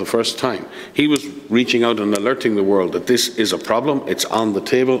together for the first time, he was reaching out and alerting the world that this is a problem, it's on the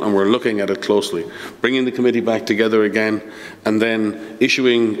table, and we're looking at it closely. Bringing the committee back together again, and then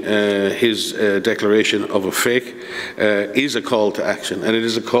issuing his declaration of a fake is a call to action, and it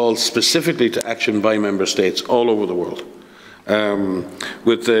is a call specifically to action by member states all over the world.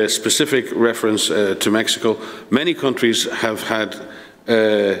 With the specific reference to Mexico, many countries have had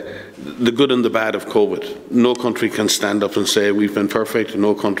the good and the bad of COVID. No country can stand up and say we've been perfect.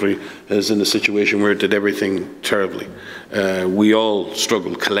 No country is in a situation where it did everything terribly. We all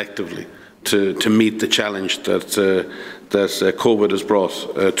struggle collectively to meet the challenge that COVID has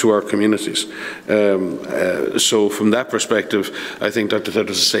brought to our communities. So from that perspective, I think Dr.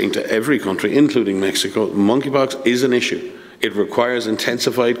 Tedros is saying to every country, including Mexico, monkeypox is an issue. It requires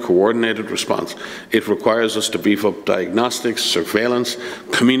intensified, coordinated response. It requires us to beef up diagnostics, surveillance,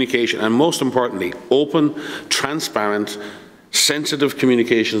 communication, and most importantly, open, transparent, sensitive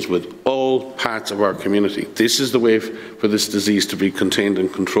communications with all parts of our community. This is the way for this disease to be contained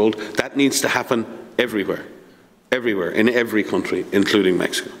and controlled. That needs to happen everywhere, in every country, including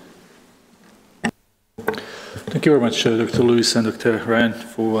Mexico. Thank you very much, Dr. Lewis and Dr. Ryan,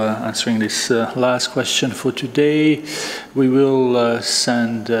 for answering this last question for today. We will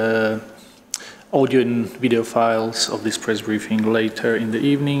send audio and video files of this press briefing later in the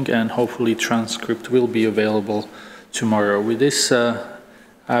evening, and hopefully transcript will be available tomorrow. With this,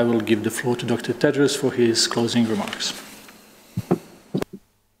 I will give the floor to Dr. Tedros for his closing remarks.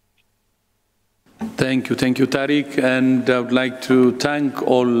 Thank you, Tariq, and I would like to thank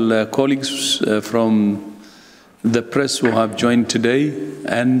all colleagues from the press who have joined today,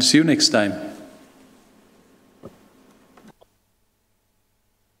 and see you next time.